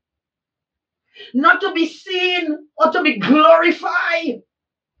integrity, not to be seen or to be glorified.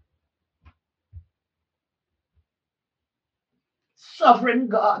 Sovereign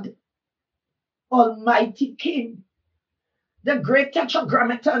God, Almighty King, the great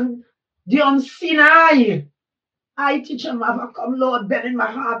Tetragrammaton, the unseen eye. I, teacher Maver, come, Lord, bending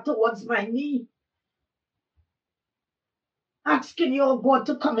my heart towards my knee, asking you, oh God,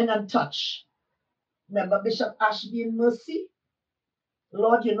 to come in and touch. Remember Bishop Ashby in mercy?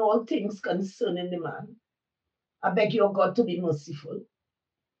 Lord, you know all things concerning the man. I beg you, oh God, to be merciful.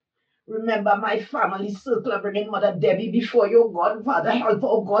 Remember my family circle, bringing Mother Debbie before you, oh God. Father, help her,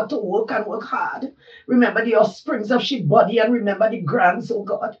 oh God, to work and work hard. Remember the offsprings of she body and remember the grands, oh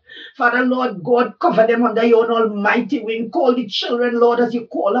God. Father, Lord God, cover them under your own almighty wing. Call the children, Lord, as you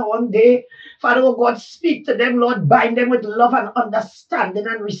call her one day. Father, oh God, speak to them, Lord. Bind them with love and understanding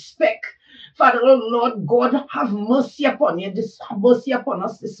and respect. Father, oh Lord God, have mercy upon you, have mercy upon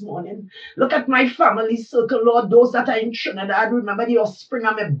us this morning. Look at my family circle, Lord, those that are in Trinidad. Remember the offspring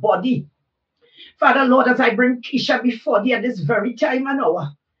of my body. Father, Lord, as I bring Keisha before thee at this very time and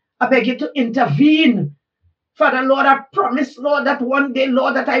hour, I beg you to intervene. Father, Lord, I promise, Lord, that one day,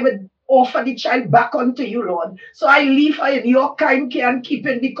 Lord, that I would offer the child back unto you, Lord. So I leave her in your kind care and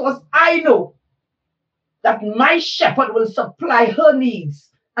keeping because I know that my shepherd will supply her needs.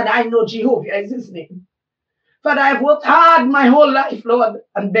 And I know Jehovah is his name. Father, I've worked hard my whole life, Lord,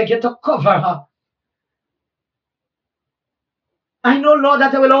 and beg you to cover her. I know, Lord,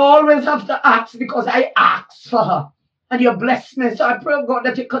 that I will always have to ask because I asked for her. And you bless me. So I pray, oh God,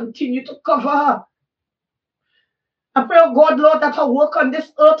 that you continue to cover her. I pray, oh God, Lord, that her work on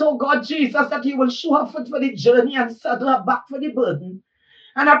this earth, oh God, Jesus, that you will show her foot for the journey and saddle her back for the burden.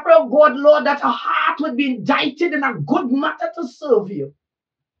 And I pray, oh God, Lord, that her heart would be indicted in a good matter to serve you.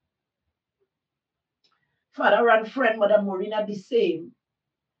 Father and friend, Mother Marina, the same.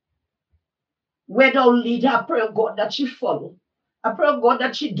 Where thou lead her, I pray, oh God, that she follow. I pray, oh God,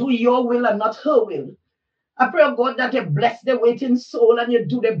 that she do your will and not her will. I pray, oh God, that you bless the waiting soul and you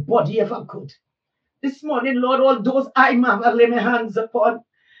do the body ever good. This morning, Lord, all those I, Maver, lay my hands upon.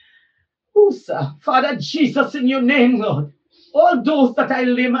 Oh, sir, Father Jesus, in your name, Lord, all those that I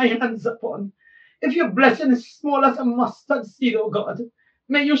lay my hands upon, if your blessing is small as a mustard seed, oh God,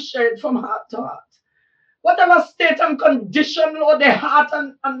 may you share it from heart to heart. Whatever state and condition, Lord, their heart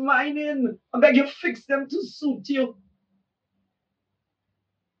and mind in, I beg you fix them to suit you.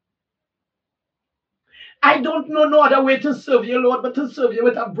 I don't know no other way to serve you, Lord, but to serve you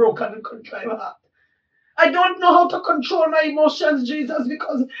with a broken and contrite heart. I don't know how to control my emotions, Jesus,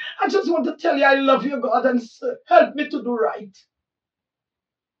 because I just want to tell you I love you, God, and help me to do right.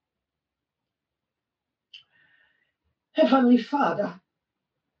 Heavenly Father,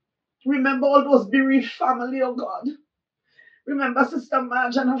 remember all those bereaved family, oh God. Remember Sister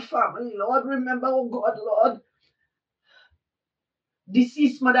Marge and her family, Lord. Remember, oh God, Lord.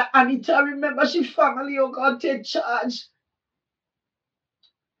 Deceased Mother Anita, remember she family, oh God, take charge.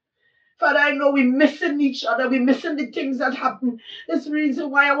 Father, I know we're missing each other. We're missing the things that happen. That's the reason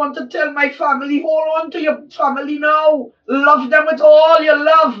why I want to tell my family, hold on to your family now. Love them with all your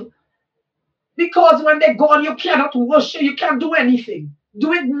love. Because when they're gone, you cannot worship. You can't do anything.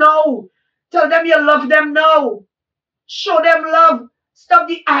 Do it now. Tell them you love them now. Show them love. Stop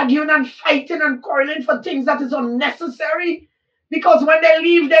the arguing and fighting and quarreling for things that is unnecessary. Because when they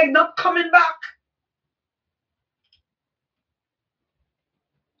leave, they're not coming back.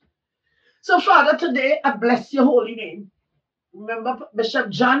 So, Father, today I bless your holy name. Remember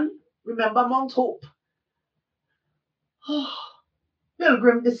Bishop John. Remember Mount Hope. Oh,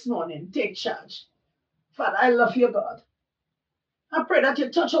 Pilgrim this morning, take charge. Father, I love you, God. I pray that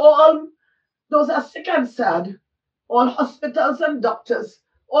you touch all those that are sick and sad, all hospitals and doctors,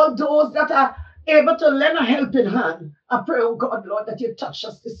 all those that are able to lend a helping hand. I pray, oh God, Lord, that you touch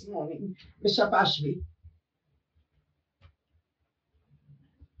us this morning, Bishop Ashby.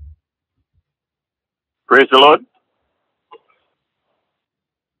 Praise the Lord.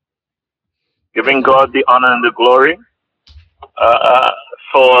 Giving God the honor and the glory.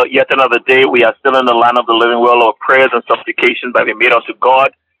 For yet another day, we are still in the land of the living world. Our prayers and supplications that we made unto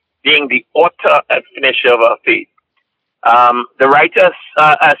God, being the author and finisher of our faith. The writers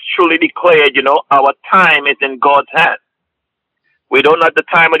has truly declared, our time is in God's hand. We don't know at the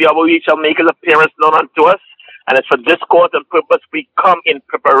time of the hour we shall make his appearance known unto us. And it's for this cause and purpose we come in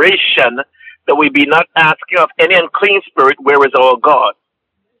preparation, that we be not asking of any unclean spirit, where is our God?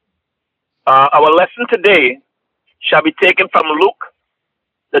 Our lesson today shall be taken from Luke,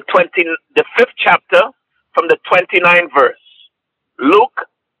 the 5th chapter, from the 29th verse. Luke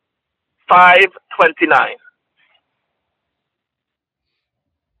 5:29.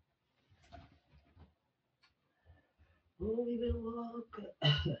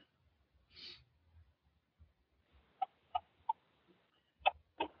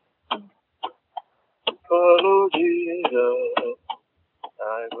 Follow Jesus,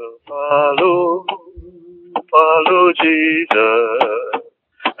 I will follow. Follow Jesus,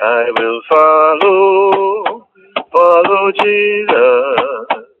 I will follow. Follow Jesus,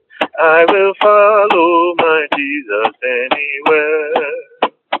 I will follow my Jesus anywhere.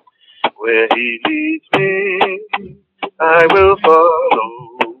 Where he leads me, I will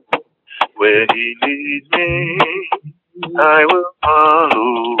follow where he leads me. I will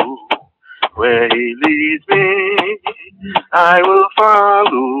follow where he leads me. I will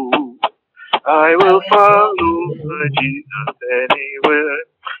follow. I I will will follow follow. Jesus anywhere.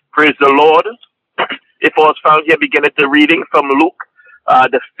 Praise the Lord. If I was found here, beginning the reading from Luke,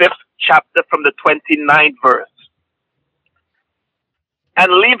 the 5th chapter from the 29th verse.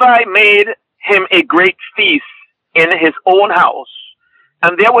 And Levi made him a great feast in his own house.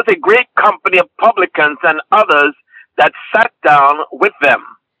 And there was a great company of publicans and others that sat down with them.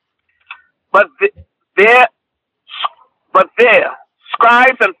 But there,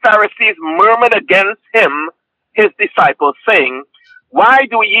 scribes and Pharisees murmured against him, his disciples, saying, Why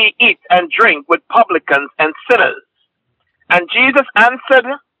do ye eat and drink with publicans and sinners? And Jesus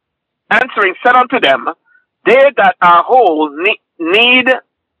answering said unto them, They that are whole need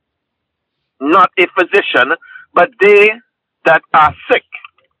not a physician, but they that are sick.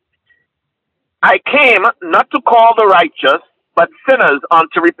 I came not to call the righteous, but sinners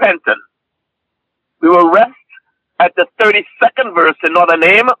unto repentance. We will rest at the 32nd verse in not a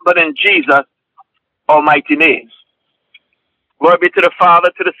name, but in Jesus' almighty name. Glory be to the Father,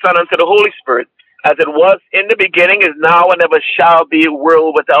 to the Son, and to the Holy Spirit, as it was in the beginning, is now, and ever shall be,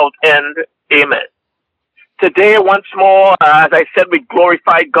 world without end. Amen. Today, once more, as I said, we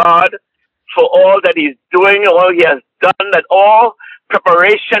glorify God for all that he's doing, all he has done, that all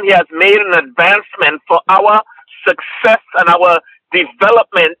preparation he has made an advancement for our success and our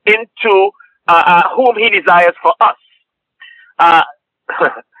development into whom he desires for us.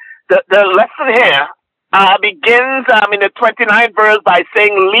 The lesson here begins in the 29th verse by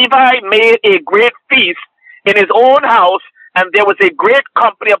saying, Levi made a great feast in his own house, and there was a great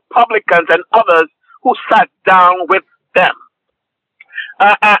company of publicans and others who sat down with them.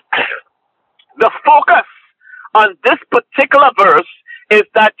 The focus on this particular verse is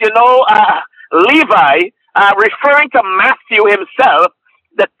that, Levi, referring to Matthew himself,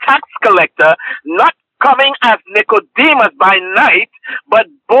 the tax collector, not coming as Nicodemus by night, but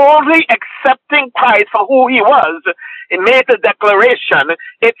boldly accepting Christ for who he was, he made the declaration.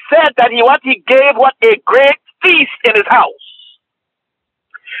 It said that he gave a great feast in his house.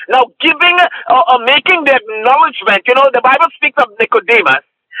 Now, giving or making the acknowledgement, the Bible speaks of Nicodemus,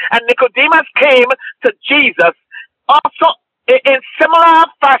 and Nicodemus came to Jesus also in similar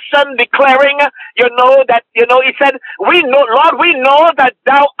fashion, declaring, that, he said, we know, Lord, we know that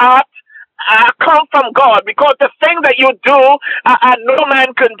thou art come from God, because the thing that you do, no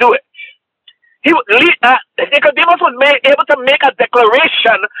man can do it. Nicodemus was able to make a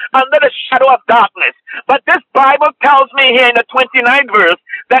declaration under the shadow of darkness. But this Bible tells me here in the 29th verse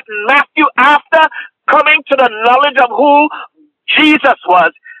that Matthew, after coming to the knowledge of who Jesus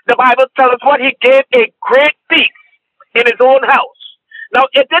was, the Bible tells us he gave a great feast in his own house. Now,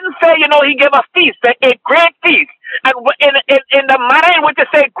 it didn't say, he gave a feast, a great feast. And in the manner in which it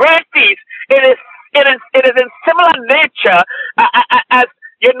say great feast, it is in similar nature as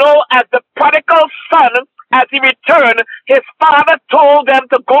as the prodigal son, as he returned, his father told them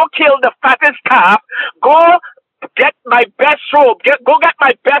to go kill the fattest calf, go get my best robe, go get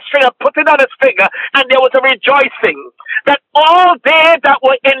my best ring and put it on his finger, and there was a rejoicing. That all they that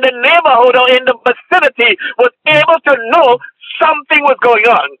were in the neighborhood or in the vicinity was able to know something was going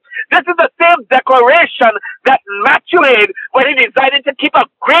on. This is the same declaration that Matthew made when he decided to keep a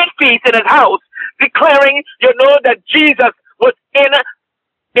great feast in his house, declaring, that Jesus was in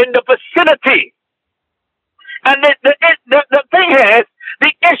the vicinity. And the thing is,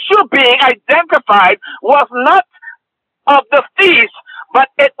 the issue being identified was not of the feast, but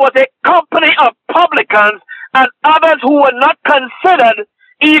it was a company of publicans and others who were not considered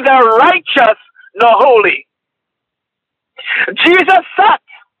either righteous nor holy. Jesus sat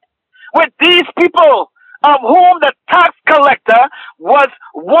with these people, of whom the tax collector was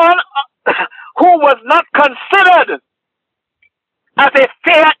one who was not considered as a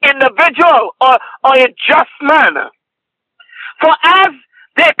fair individual or a just man. For as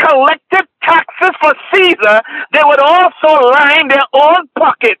they collected taxes for Caesar, they would also line their own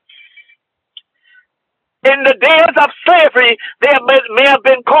pockets. In the days of slavery, they may have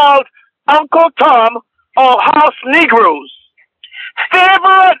been called Uncle Tom or house Negroes.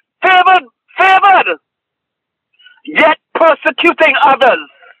 Favored, yet persecuting others.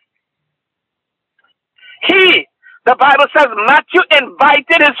 The Bible says, Matthew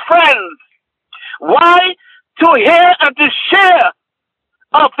invited his friends. Why? To hear and to share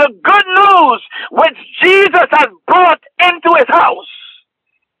of the good news which Jesus has brought into his house.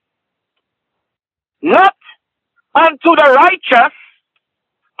 Not unto the righteous,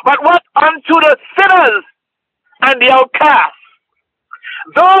 but what? Unto the sinners. and the outcast.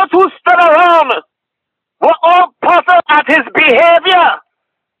 Those who stood around were all puzzled at his behavior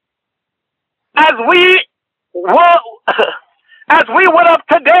as we were, as we would have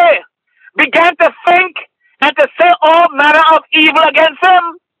today, began to think and to say all manner of evil against him.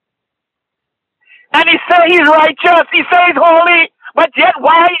 And he said he's righteous, he said he's holy, but yet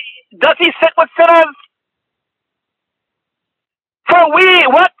why does he sit with sinners? For we,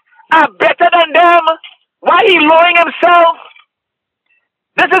 what, are better than them? Why he lowering himself?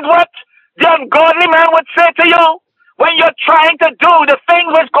 This is what the ungodly man would say to you when you're trying to do the things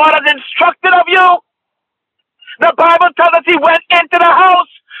which God has instructed of you. The Bible tells us he went into the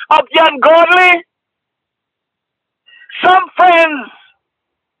house of the ungodly. Some friends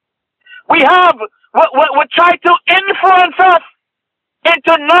we have would try to influence us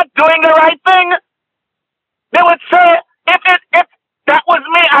into not doing the right thing. They would say, if that was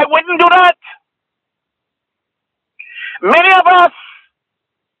me, I wouldn't do that. Many of us,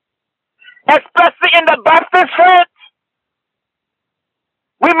 especially in the Baptist faith,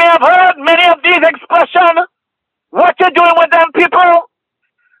 we may have heard many of these expressions. What you're doing with them people?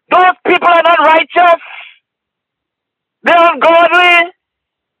 Those people are not righteous. They're ungodly.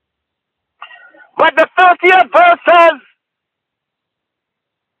 But the 30th verse says,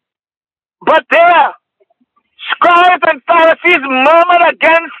 but there, scribes and Pharisees murmured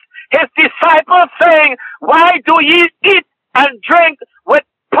against his disciples, saying, why do ye eat and drink with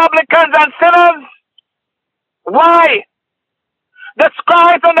publicans and sinners? Why? The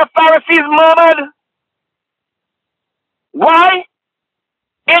scribes and the Pharisees murmured. Why?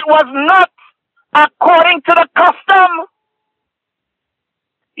 It was not according to the custom.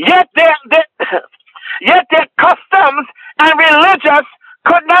 Yet their customs and religious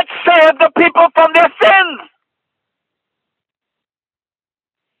could not save the people from their sins.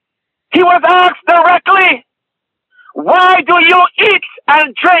 He was asked directly, why do you eat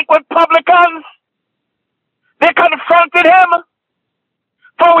and drink with publicans? They confronted him.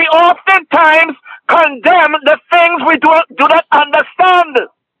 For we oftentimes condemn the things we do not understand.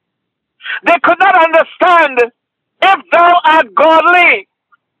 They could not understand, if thou art godly,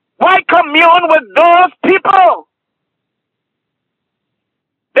 why commune with those people?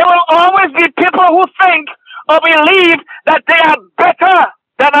 There will always be people who think or believe that they are better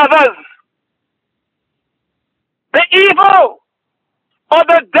than others. The evil or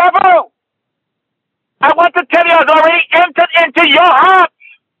the devil, I want to tell you, has already entered into your heart,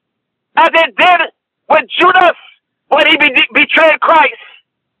 as it did with Judas when he betrayed Christ.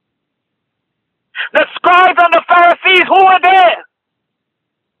 The scribes and the Pharisees, who were there?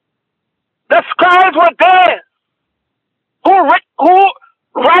 The scribes were there who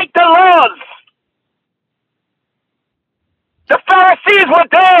write the laws. The Pharisees were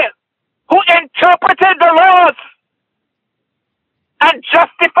there who interpreted the laws and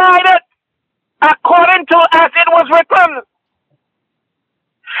justified it according to as it was written.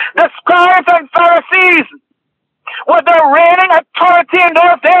 The scribes and Pharisees were the reigning authority in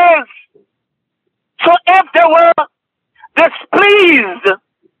those days. So if they were displeased,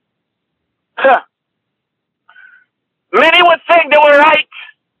 many would think they were right.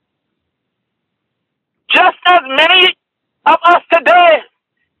 Just as many of us today,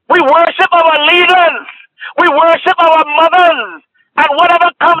 we worship our leaders, we worship our mothers, and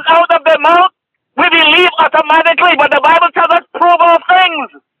whatever comes out of their mouth, we believe automatically. But the Bible tells us, prove all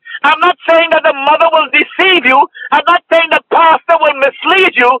things. I'm not saying that the mother will deceive you. I'm not saying the pastor will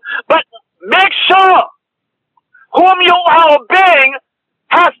mislead you. But make sure whom you are obeying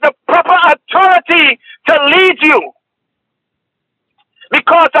has the proper authority to lead you.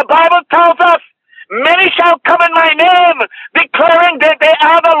 Because the Bible tells us, many shall come in my name, declaring that they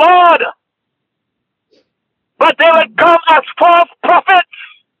are the Lord. But they will come as false prophets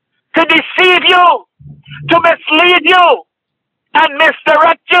to deceive you, to mislead you, and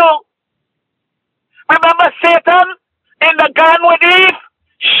misdirect you. Remember Satan in the garden with Eve?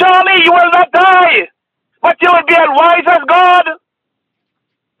 Surely you will not die, but you will be as wise as God.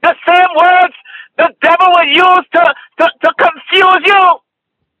 The same words the devil will use to confuse you.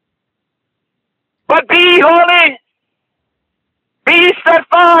 But be ye holy, be ye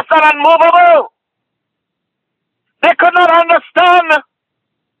steadfast and unmovable. They could not understand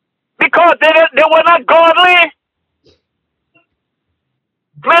because they were not godly.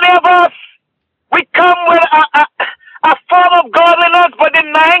 Many of us, we come with a form of godliness but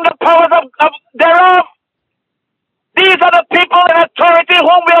denying the powers of thereof. These are the people in authority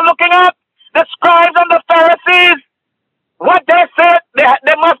whom we are looking at, the scribes and the Pharisees. What they said,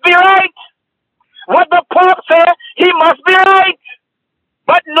 they must be right. What the Pope said, he must be right.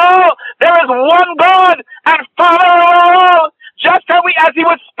 But no, there is one God, and Father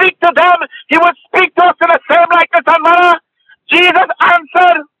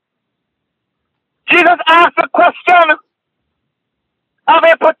answered. Jesus asked a question of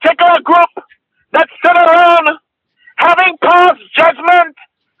a particular group that stood around, having passed judgment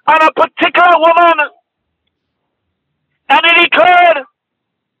on a particular woman. And he declared,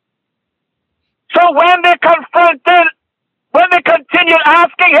 so when they continued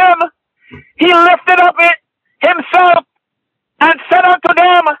asking him, he lifted up himself and said unto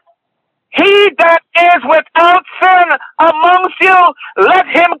them, he that is without sin amongst you, let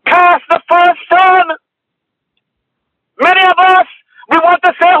him cast the first stone. Many of us, we want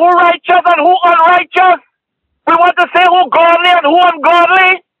to say who righteous and who unrighteous. We want to say who godly and who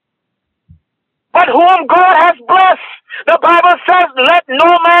ungodly. But whom God has blessed, the Bible says, let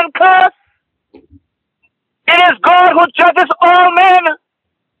no man curse. It is God who judges all men.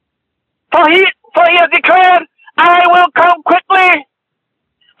 For he has declared, I will come quickly.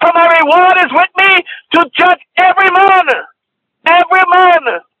 For my reward is with me to judge every man. Every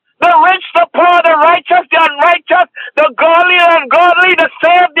man. The rich, the poor, the righteous, the unrighteous, the godly, the ungodly, the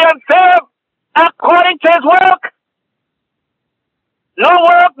saved, the unsaved, according to his work. No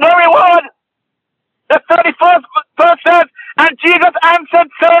work, no reward. The 31st verse says, and Jesus answered,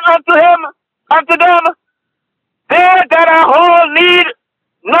 saying unto them, they that are whole need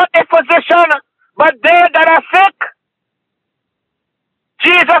not a physician, but they that are sick.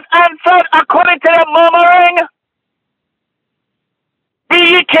 Jesus answered according to the murmuring. Be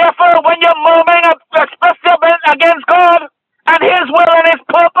ye careful when you're murmuring, especially against God and his will and his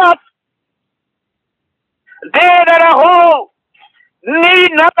purpose. They that are whole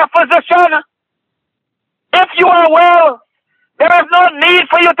need not a physician. If you are well, there is no need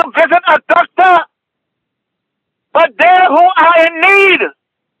for you to visit a doctor. But they who are in need,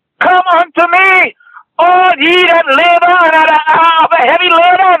 come unto me, all ye that labor and are of a heavy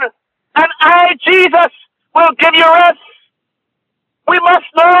laden, and I, Jesus, will give you rest. We must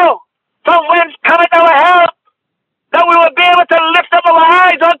know from whence cometh our help, that we will be able to lift up our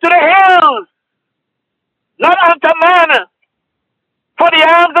eyes unto the hills, not unto man. For the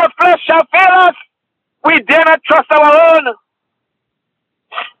arms of flesh shall fail us. We dare not trust our own.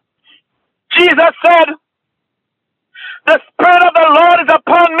 Jesus said, the Spirit of the Lord is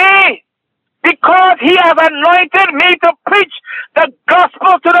upon me, because he has anointed me to preach the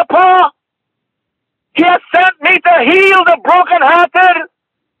gospel to the poor. He has sent me to heal the brokenhearted,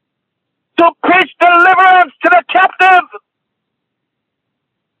 to preach deliverance to the captive,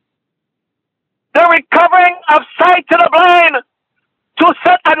 the recovering of sight to the blind, to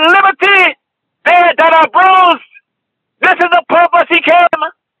set at liberty they that are bruised. This is the purpose he came.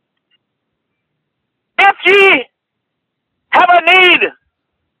 If ye have a need,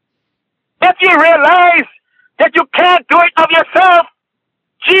 if you realize that you can't do it of yourself,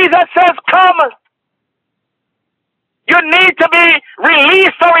 Jesus says, come. You need to be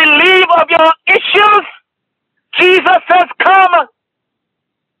released or relieved of your issues. Jesus says, come.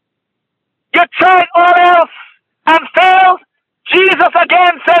 You tried all else and failed. Jesus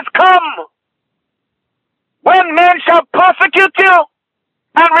again says, come. When men shall persecute you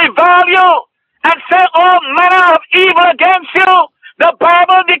and revile you and say all manner of evil against you, the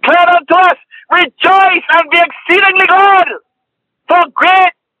Bible declared unto us, rejoice and be exceedingly glad, for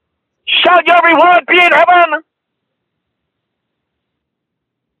great shall your reward be in heaven.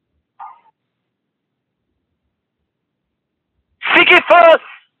 Seek ye first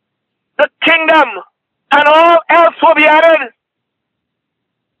the kingdom, and all else will be added.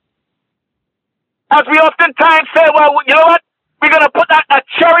 As we oftentimes say, well, you know what? We're going to put a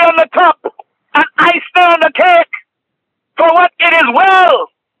cherry on the top, an icing on the cake. For what? It is well.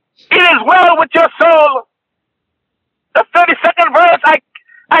 It is well with your soul. The 32nd verse,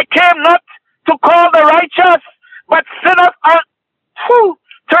 I came not to call the righteous, but sinners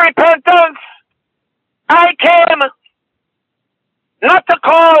to repentance. I came not to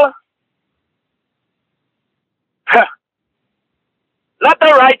call not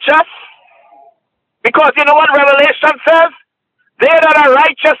the righteous, because you know what Revelation says? They that are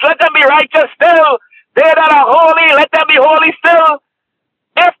righteous, let them be righteous still. They that are holy, let them be holy still.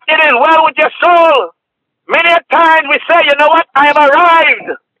 If it is well with your soul, many a times we say, you know what, I have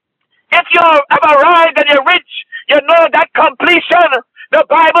arrived. If you have arrived and you're rich, you know that completion. The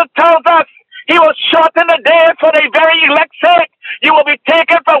Bible tells us he will shorten the days for the very elect's sake. You will be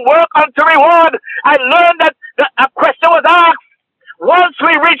taken from work unto reward. I learned that a question was asked. Once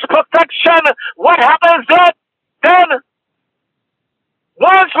we reach perfection, what happens then?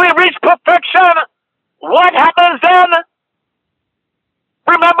 Once we reach perfection, what happens then?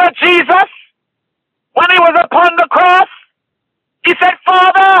 Remember Jesus? When he was upon the cross, he said,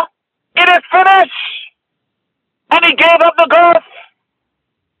 Father, it is finished. And he gave up the ghost.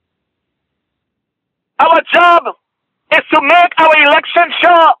 Our job is to make our election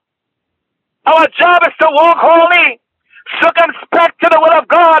sure. Our job is to walk holy, circumspect to the will of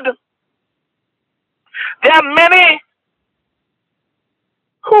God. There are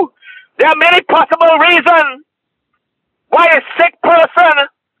many possible reasons why a sick person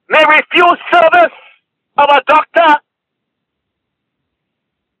may refuse service of a doctor.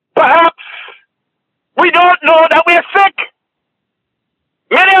 Perhaps we don't know that we are sick.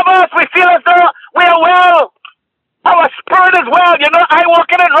 Many of us, we feel as though we are well. Our spirit is well. I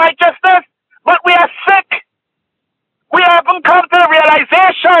walk in righteousness, but we are sick. We haven't come to the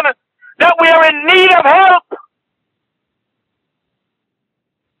realization that we are in need of help.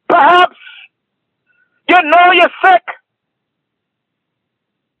 Perhaps you know you're sick,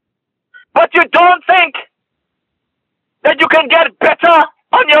 but you don't think that you can get better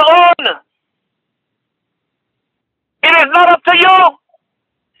on your own. It is not up to you.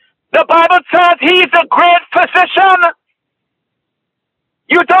 The Bible says He's a great physician.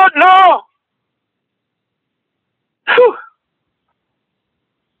 You don't know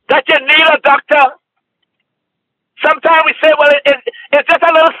that you need a doctor. Sometimes we say, well, it's just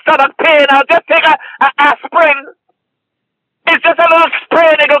a little stomach pain. I'll just take an aspirin. It's just a little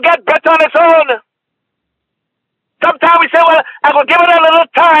sprain. It'll get better on its own. Sometimes we say, well, I will give it a little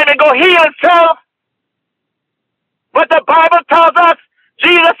time and go heal itself. But the Bible tells us,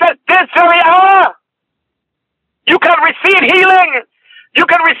 Jesus said, this very hour, you can receive healing. You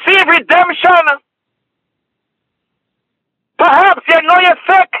can receive redemption. Perhaps you know you're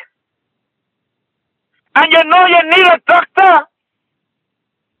sick, and you know you need a doctor,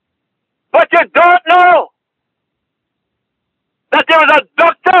 but you don't know that there is a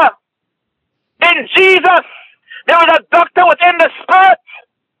doctor in Jesus. There is a doctor within the Spirit.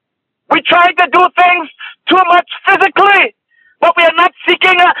 We try to do things too much physically, but we are not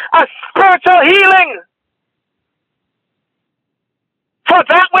seeking a spiritual healing. For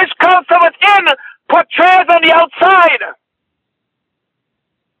that which comes from within portrays on the outside.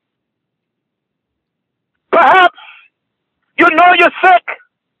 Perhaps you know you're sick.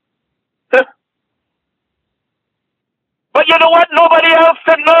 But you know what? Nobody else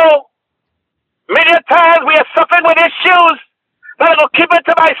should know. Many times we are suffering with issues, but I will keep it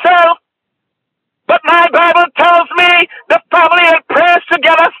to myself. But my Bible tells me the family that prays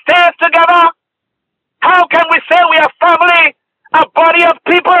together stays together. How can we say we are family? A body of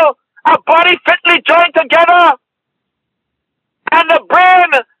people, a body fitly joined together. And the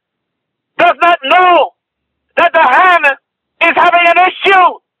brain does not know that the hand is having an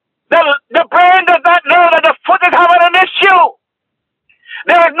issue. The brain does not know that the foot is having an issue.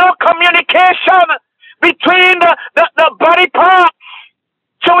 There is no communication between the body parts.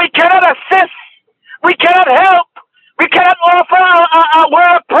 So we cannot assist. We cannot help. We cannot offer a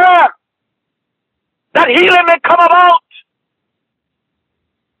word of prayer that healing may come about.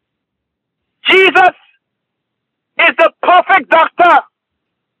 Jesus is the perfect doctor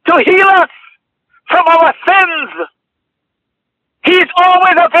to heal us from our sins. He's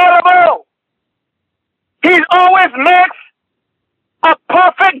always available. He always makes a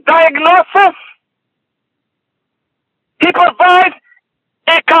perfect diagnosis. He provides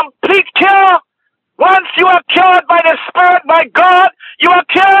a complete cure. Once you are cured by the Spirit, by God, you are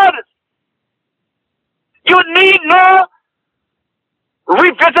cured. You need no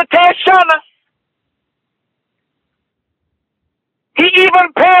revisitation. He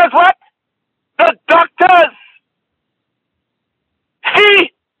even pays what? The doctors.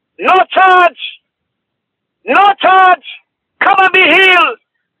 See, no charge. No charge. Come and be healed.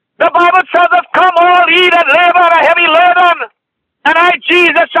 The Bible says, come all ye that labor and are heavy laden, and I,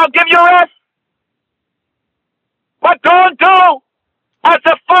 Jesus, shall give you rest. But don't do as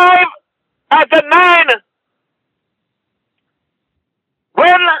the 5, as the 9.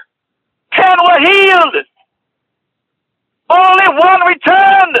 When 10 were healed, only one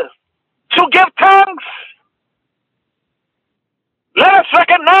returned to give thanks. Let us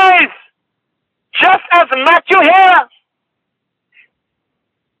recognize, just as Matthew here,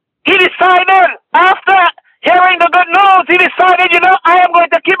 he decided, after hearing the good news, he decided, I am going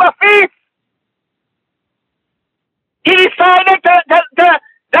to keep a feast. He decided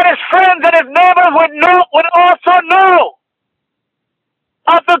that his friends and his neighbors would also know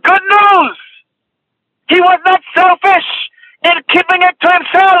of the good news. He was not selfish in keeping it to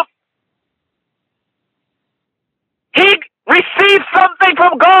himself. He received something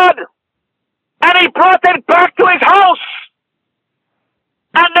from God, and he brought it back to his house.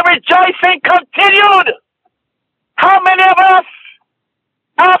 And the rejoicing continued. How many of us,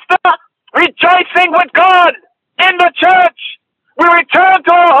 after rejoicing with God in the church, we return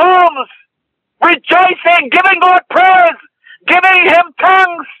to our homes rejoicing, giving God praise, giving him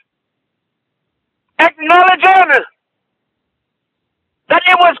thanks, acknowledging that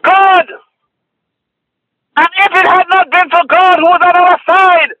it was God. And if it had not been for God who was on our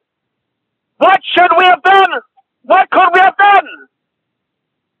side, what should we have done? What could we have done?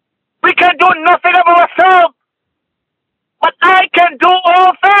 We can do nothing of ourselves, but I can do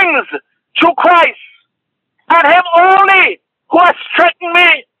all things through Christ, and him only who has strengthened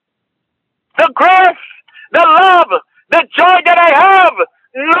me. The grace, the love, the joy that I have,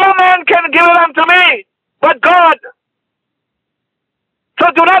 no man can give it unto me but God. So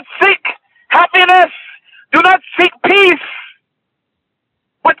do not seek happiness, do not seek peace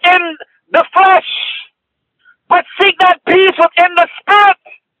within the flesh, but seek that peace within the spirit,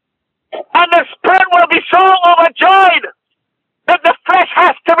 and the spirit will be so overjoyed that the flesh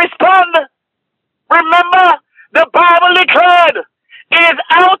has to respond. Remember, the Bible declared, it is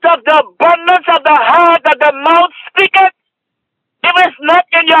out of the abundance of the heart that the mouth speaketh. If it's not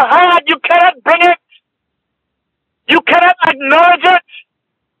in your heart, you cannot bring it. You cannot acknowledge it.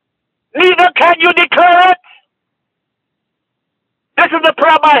 Neither can you declare it. This is the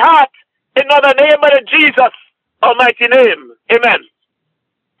prayer of my heart, in the name of Jesus' almighty name. Amen.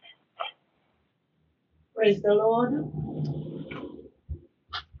 Praise the Lord.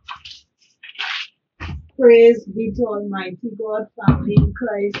 Praise be to Almighty God, family in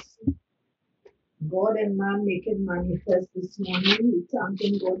Christ. God and man make it manifest this morning. We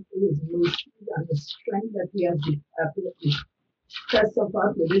thanking God for his mercy and the strength that he has pressed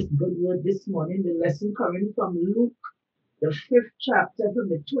upon with this good word this morning. The lesson coming from Luke, the 5th chapter, from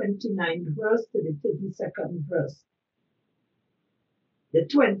the 29th verse to the 32nd verse. The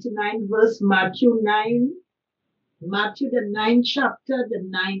 29th verse, Matthew 9, Matthew the 9th chapter, the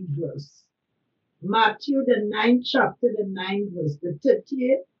 9th verse. Matthew the 9th chapter, the 9th verse. The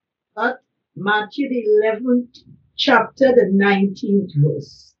 30th, Matthew the 11th chapter, the 19th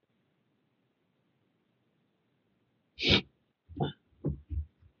verse.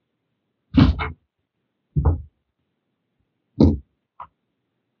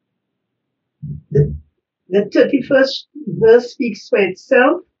 The 31st verse speaks for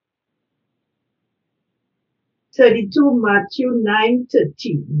itself. 32, Matthew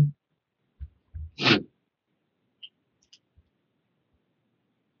 9:13.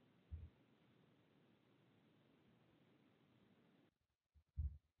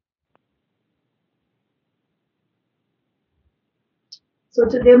 So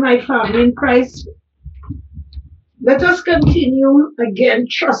today, my family in Christ, let us continue again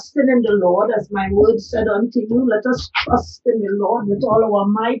trusting in the Lord, as my word said unto you. Let us trust in the Lord with all our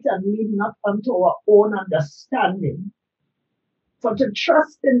might and lean not unto our own understanding. For to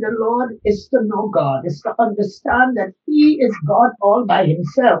trust in the Lord is to know God, is to understand that he is God all by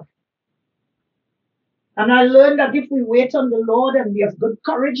himself. And I learned that if we wait on the Lord and be of good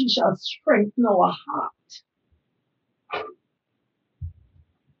courage, he shall strengthen our heart.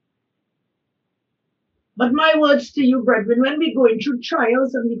 But my words to you, brethren, when we're going through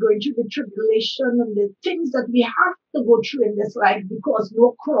trials and we're going through the tribulation and the things that we have to go through in this life, because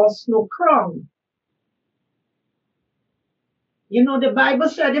no cross, no crown. You know, the Bible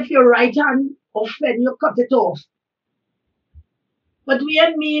said if your right hand offend, you cut it off. But we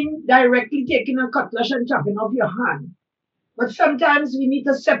don't mean directly taking a cutlass and chopping off your hand. But sometimes we need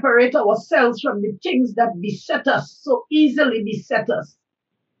to separate ourselves from the things that beset us, so easily beset us.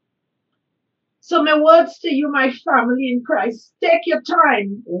 So my words to you, my family in Christ, take your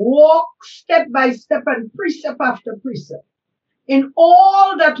time, walk step by step and precept after precept. In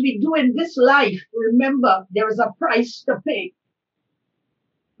all that we do in this life, remember, there is a price to pay.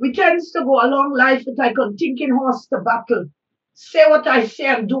 We tend to go along life with like a thinking horse to battle. Say what I say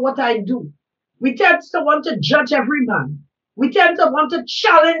and do what I do. We tend to want to judge every man. We tend to want to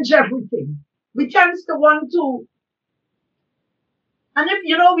challenge everything. We tend to want to, and if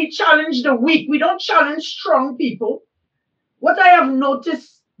you know, we challenge the weak, we don't challenge strong people. What I have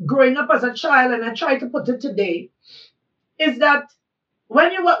noticed growing up as a child, and I try to put it today, is that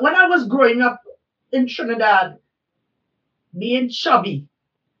when I was growing up in Trinidad, being chubby,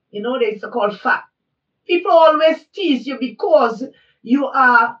 you know, they used to call fat. People always tease you because you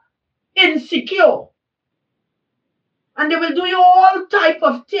are insecure. And they will do you all type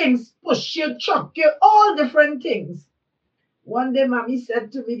of things, push you, chuck you, all different things. One day, Mommy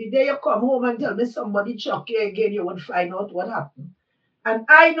said to me, the day you come home and tell me somebody chuck you again, you would find out what happened. And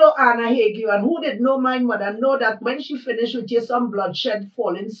I know Anna Hagee, and who did know my mother, know that when she finished with you, some bloodshed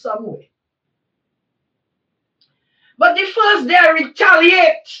falling somewhere. But the first day I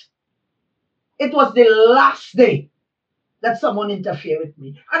retaliate, it was the last day. that someone interfere with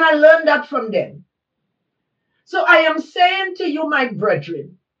me. And I learned that from them. So I am saying to you, my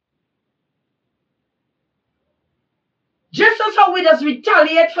brethren, just as how we just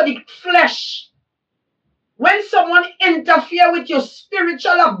retaliate for the flesh, when someone interfere with your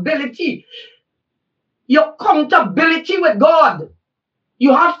spiritual ability, your accountability with God,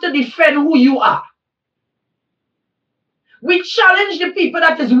 you have to defend who you are. We challenge the people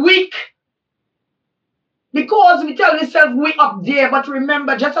that is weak because we tell ourselves we up there. But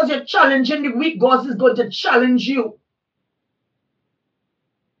remember, just as you're challenging the weak, God is going to challenge you.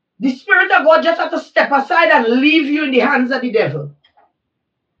 The Spirit of God just has to step aside and leave you in the hands of the devil.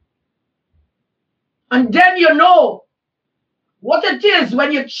 And then you know what it is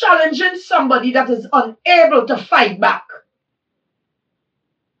when you're challenging somebody that is unable to fight back.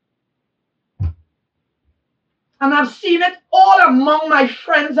 And I've seen it all among my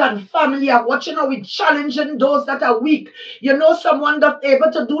friends and family. I'm watching how we're challenging those that are weak. You know someone that's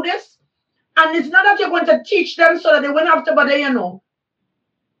able to do this? And it's not that you're going to teach them so that they won't have to, but you know.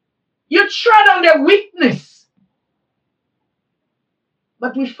 You tread on their weakness.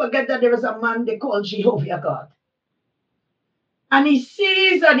 But we forget that there is a man they call Jehovah God. And he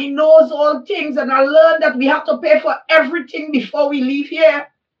sees and he knows all things. And I learned that we have to pay for everything before we leave here.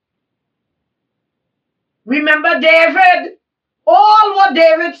 Remember David? All what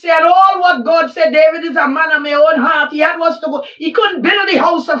David said, all what God said. David is a man of my own heart. He had was to go. He couldn't build the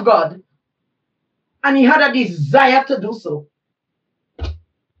house of God. And he had a desire to do so.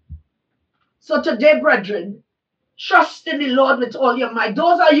 So today, brethren, trust in the Lord with all your might.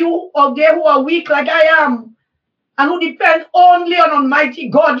 Those are you out there who are weak like I am. And who depend only on Almighty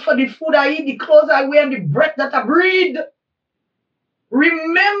God for the food I eat, the clothes I wear, and the breath that I breathe.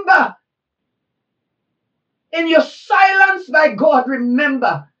 Remember, in your silence by God,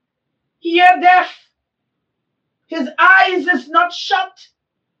 remember, he are deaf. His eyes is not shut,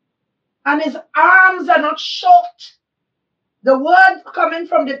 and his arms are not short. The word coming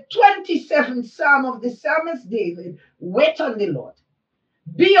from the 27th Psalm of the psalmist David, wait on the Lord.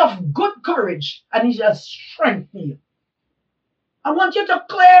 Be of good courage, and he shall strengthen you. I want you to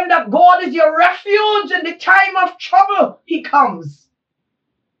claim that God is your refuge in the time of trouble. He comes.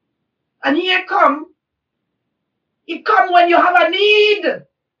 And he come. He come when you have a need.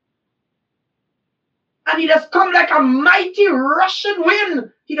 And he does come like a mighty rushing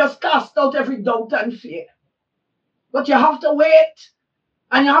wind. He does cast out every doubt and fear. But you have to wait.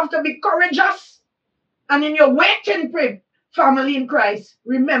 And you have to be courageous. And in your waiting, family in Christ,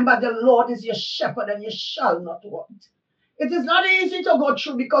 remember the Lord is your shepherd and you shall not want. It is not easy to go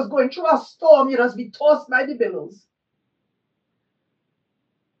through because going through a storm, you must be tossed by the billows.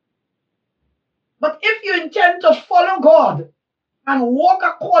 But if you intend to follow God and walk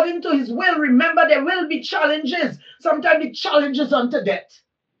according to his will, remember there will be challenges. Sometimes the challenges unto death.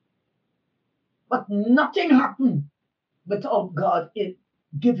 But nothing happens without God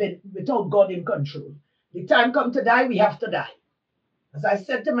without God in control. The time comes to die, we have to die. As I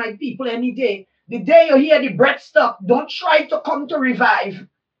said to my people any day, the day you hear the breath stop, don't try to come to revive.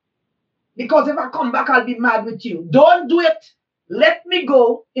 Because if I come back, I'll be mad with you. Don't do it. Let me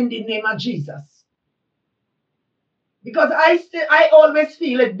go in the name of Jesus. Because I always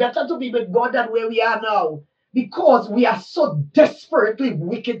feel it better to be with God than where we are now. Because we are so desperately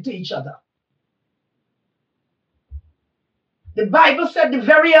wicked to each other. The Bible said the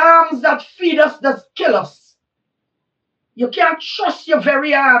very arms that feed us does kill us. You can't trust your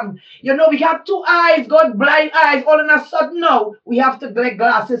very arm. You know, we have two eyes, God blind eyes. All of a sudden now, we have to get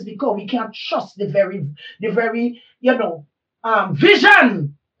glasses because we can't trust the very,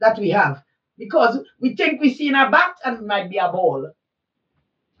 vision that we have. Because we think we see in a bat and it might be a ball.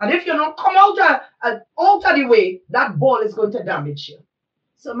 And if you don't come out of the way, that ball is going to damage you.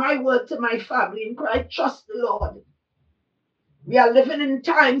 So my word to my family in Christ, trust the Lord. We are living in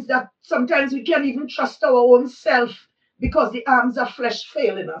times that sometimes we can't even trust our own self because the arms of flesh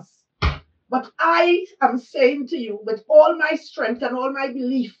failing us. But I am saying to you, with all my strength and all my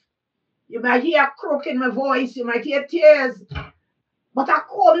belief, you might hear a croak in my voice, you might hear tears, but I'm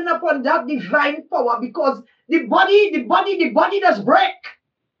calling upon that divine power because the body does break.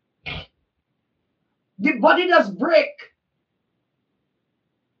 The body does break.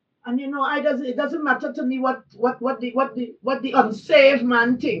 And you know, it doesn't matter to me what the unsaved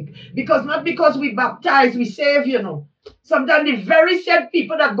man think. Because not because we baptize, we save, you know. Sometimes the very saved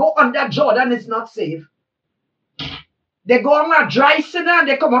people that go under Jordan is not saved. They go on a dry sinner and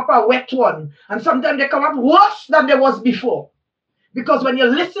they come up a wet one. And sometimes they come up worse than they was before. Because when you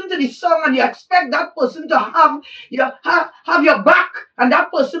listen to the song and you expect that person to have your back and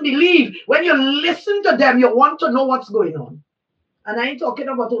that person believe, when you listen to them, you want to know what's going on. And I ain't talking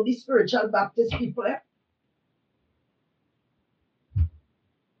about all these spiritual Baptist people.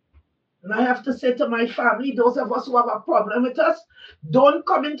 And I have to say to my family, those of us who have a problem with us, don't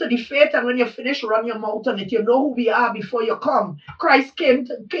come into the faith and when you finish, run your mouth on it. You know who we are before you come. Christ came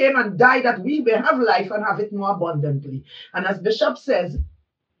and died that we may have life and have it more abundantly. And as Bishop says,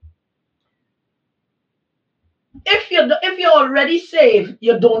 if you're already saved,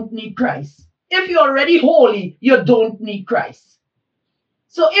 you don't need Christ. If you're already holy, you don't need Christ.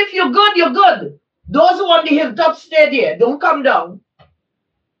 So if you're good, you're good. Those who on the hilltop, stay there. Don't come down.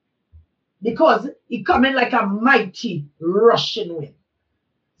 Because he coming like a mighty rushing wind.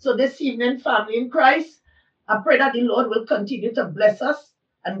 So this evening, family in Christ, I pray that the Lord will continue to bless us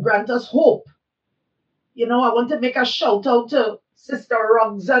and grant us hope. You know, I want to make a shout out to Sister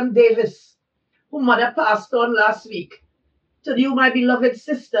Roxanne Davis, who mother passed on last week. To you, my beloved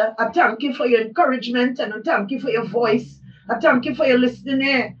sister, I thank you for your encouragement and I thank you for your voice. I thank you for your listening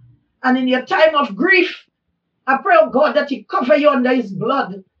here. And in your time of grief, I pray, oh God, that he cover you under his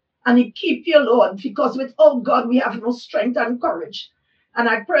blood. And he keep you, Lord, because without God, we have no strength and courage. And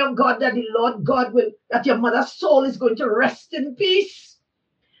I pray, oh God, that the Lord God that your mother's soul is going to rest in peace.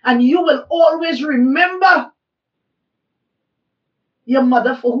 And you will always remember your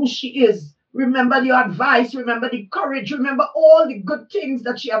mother for who she is. Remember your advice, remember the courage, remember all the good things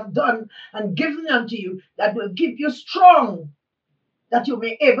that she have done and given unto you that will keep you strong, that you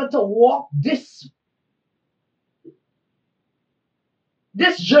may be able to walk this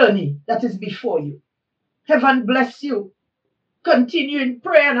journey that is before you. Heaven bless you. Continue in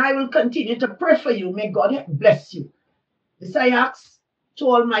prayer and I will continue to pray for you. May God bless you. This I ask to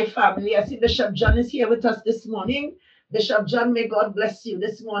all my family. I see Bishop John is here with us this morning. Bishop John, may God bless you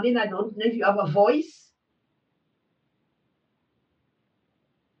this morning. I don't know if you have a voice.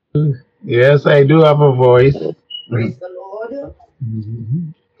 Yes, I do have a voice. Praise the Lord.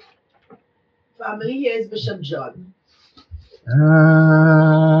 Family, here is Bishop John. Hallelujah.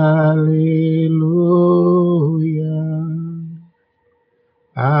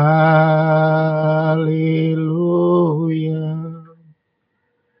 Hallelujah.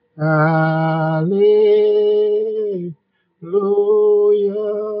 Hallelujah.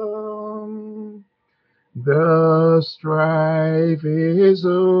 The strife is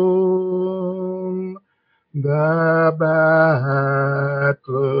on, the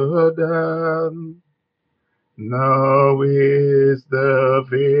battle done. Now is the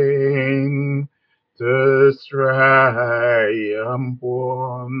victor's triumph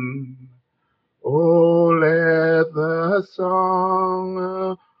won. Oh, let the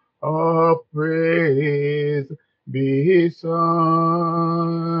song of praise be sung.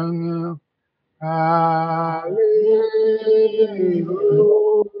 Hallelujah.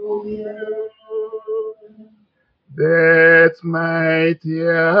 That's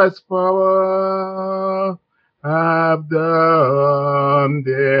mightiest power have done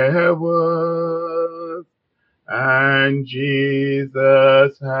their work, and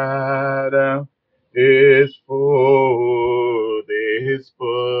Jesus had his foot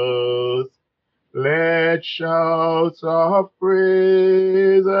dispersed. Let shouts of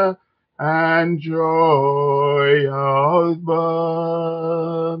praise and joy outburst.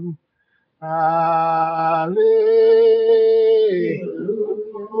 Hallelujah.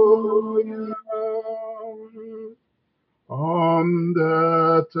 On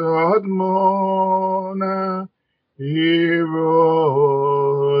the third morn, he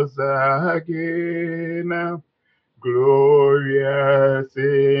rose again, glorious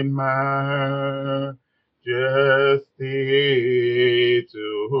in majesty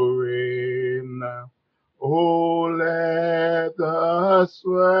to reign. Oh, let us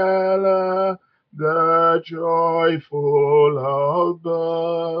swell the joyful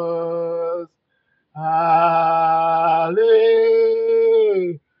outburst. Hallelujah.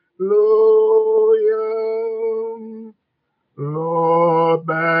 Lord,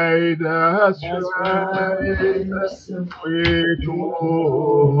 by the stripes which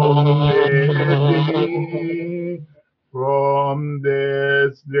wounded thee, from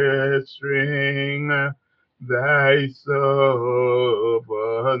this string thy servant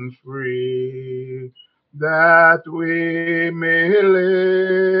free, that we may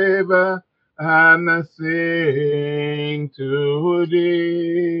live and sing to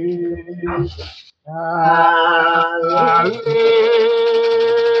thee. Hallelujah.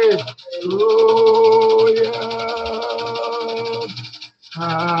 We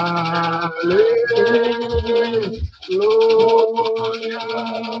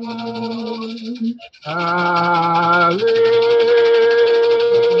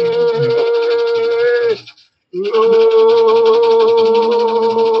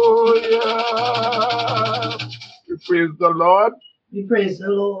praise the Lord. We praise the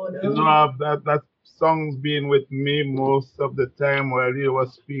Lord. You know, that song's been with me most of the time while you were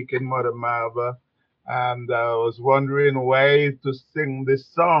speaking, Mother Maver. And I was wondering why to sing this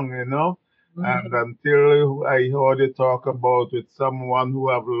song, you know. And until I heard you talk about with someone who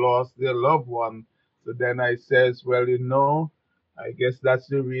have lost their loved one, so then I says, well, you know, I guess that's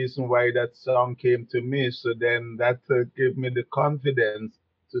the reason why that song came to me. So then that gave me the confidence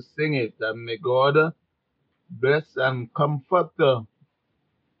to sing it. And may God bless and comfort the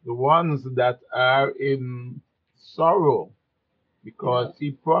ones that are in sorrow, because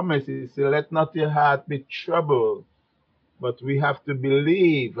he promises, let not your heart be troubled. But we have to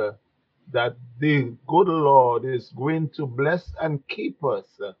believe that the good Lord is going to bless and keep us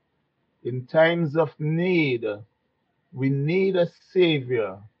in times of need. We need a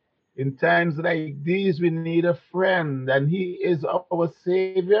Savior. In times like these, we need a friend, and He is our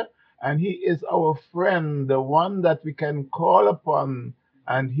Savior, and He is our friend, the one that we can call upon,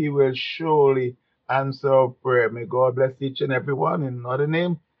 and He will surely answer our prayer. May God bless each and every one in another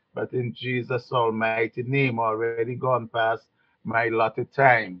name, but in Jesus' almighty name, already gone past my allotted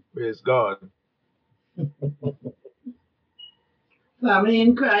time. Praise God. Family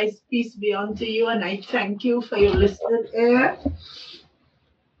in Christ, peace be unto you, and I thank you for your listening ear.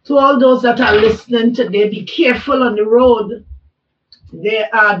 To all those that are listening today, be careful on the road. There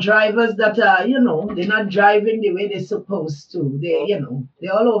are drivers that are, they're not driving the way they're supposed to.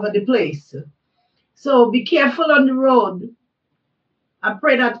 They're all over the place. So be careful on the road. I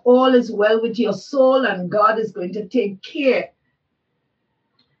pray that all is well with your soul and God is going to take care.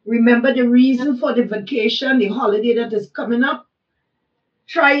 Remember the reason for the vacation, the holiday that is coming up.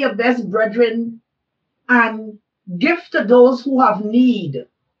 Try your best, brethren, and give to those who have need.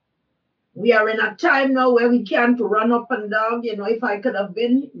 We are in a time now where we can't run up and down. If I could have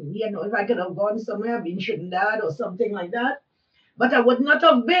been, if I could have gone somewhere, I've been Trinidad or something like that. But I would not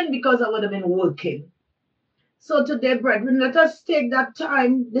have been, because I would have been working. So today, brethren, let us take that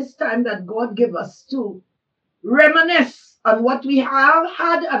time, this time that God gave us, to reminisce on what we have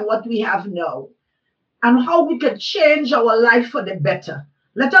had and what we have now, and how we could change our life for the better.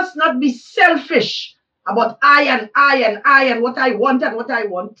 Let us not be selfish about I and what I want and what I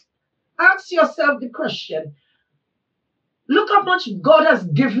want. Ask yourself the question. Look how much God has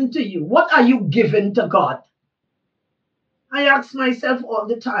given to you. What are you giving to God? I ask myself all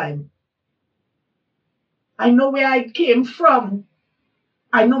the time. I know where I came from.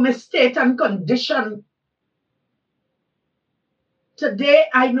 I know my state and condition. Today,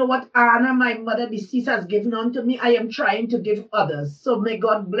 I know what Anna, my mother deceased, has given unto me. I am trying to give others. So may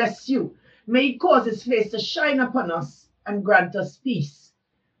God bless you. May He cause His face to shine upon us and grant us peace.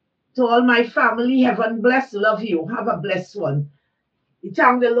 To all my family, heaven bless, love you. Have a blessed one. We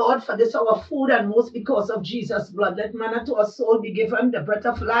thank the Lord for this our food, and most because of Jesus' blood. Let manna to our soul be given, the breath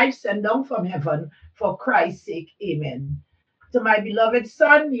of life sent down from heaven, for Christ's sake. Amen. To my beloved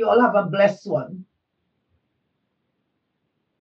son, you all have a blessed one.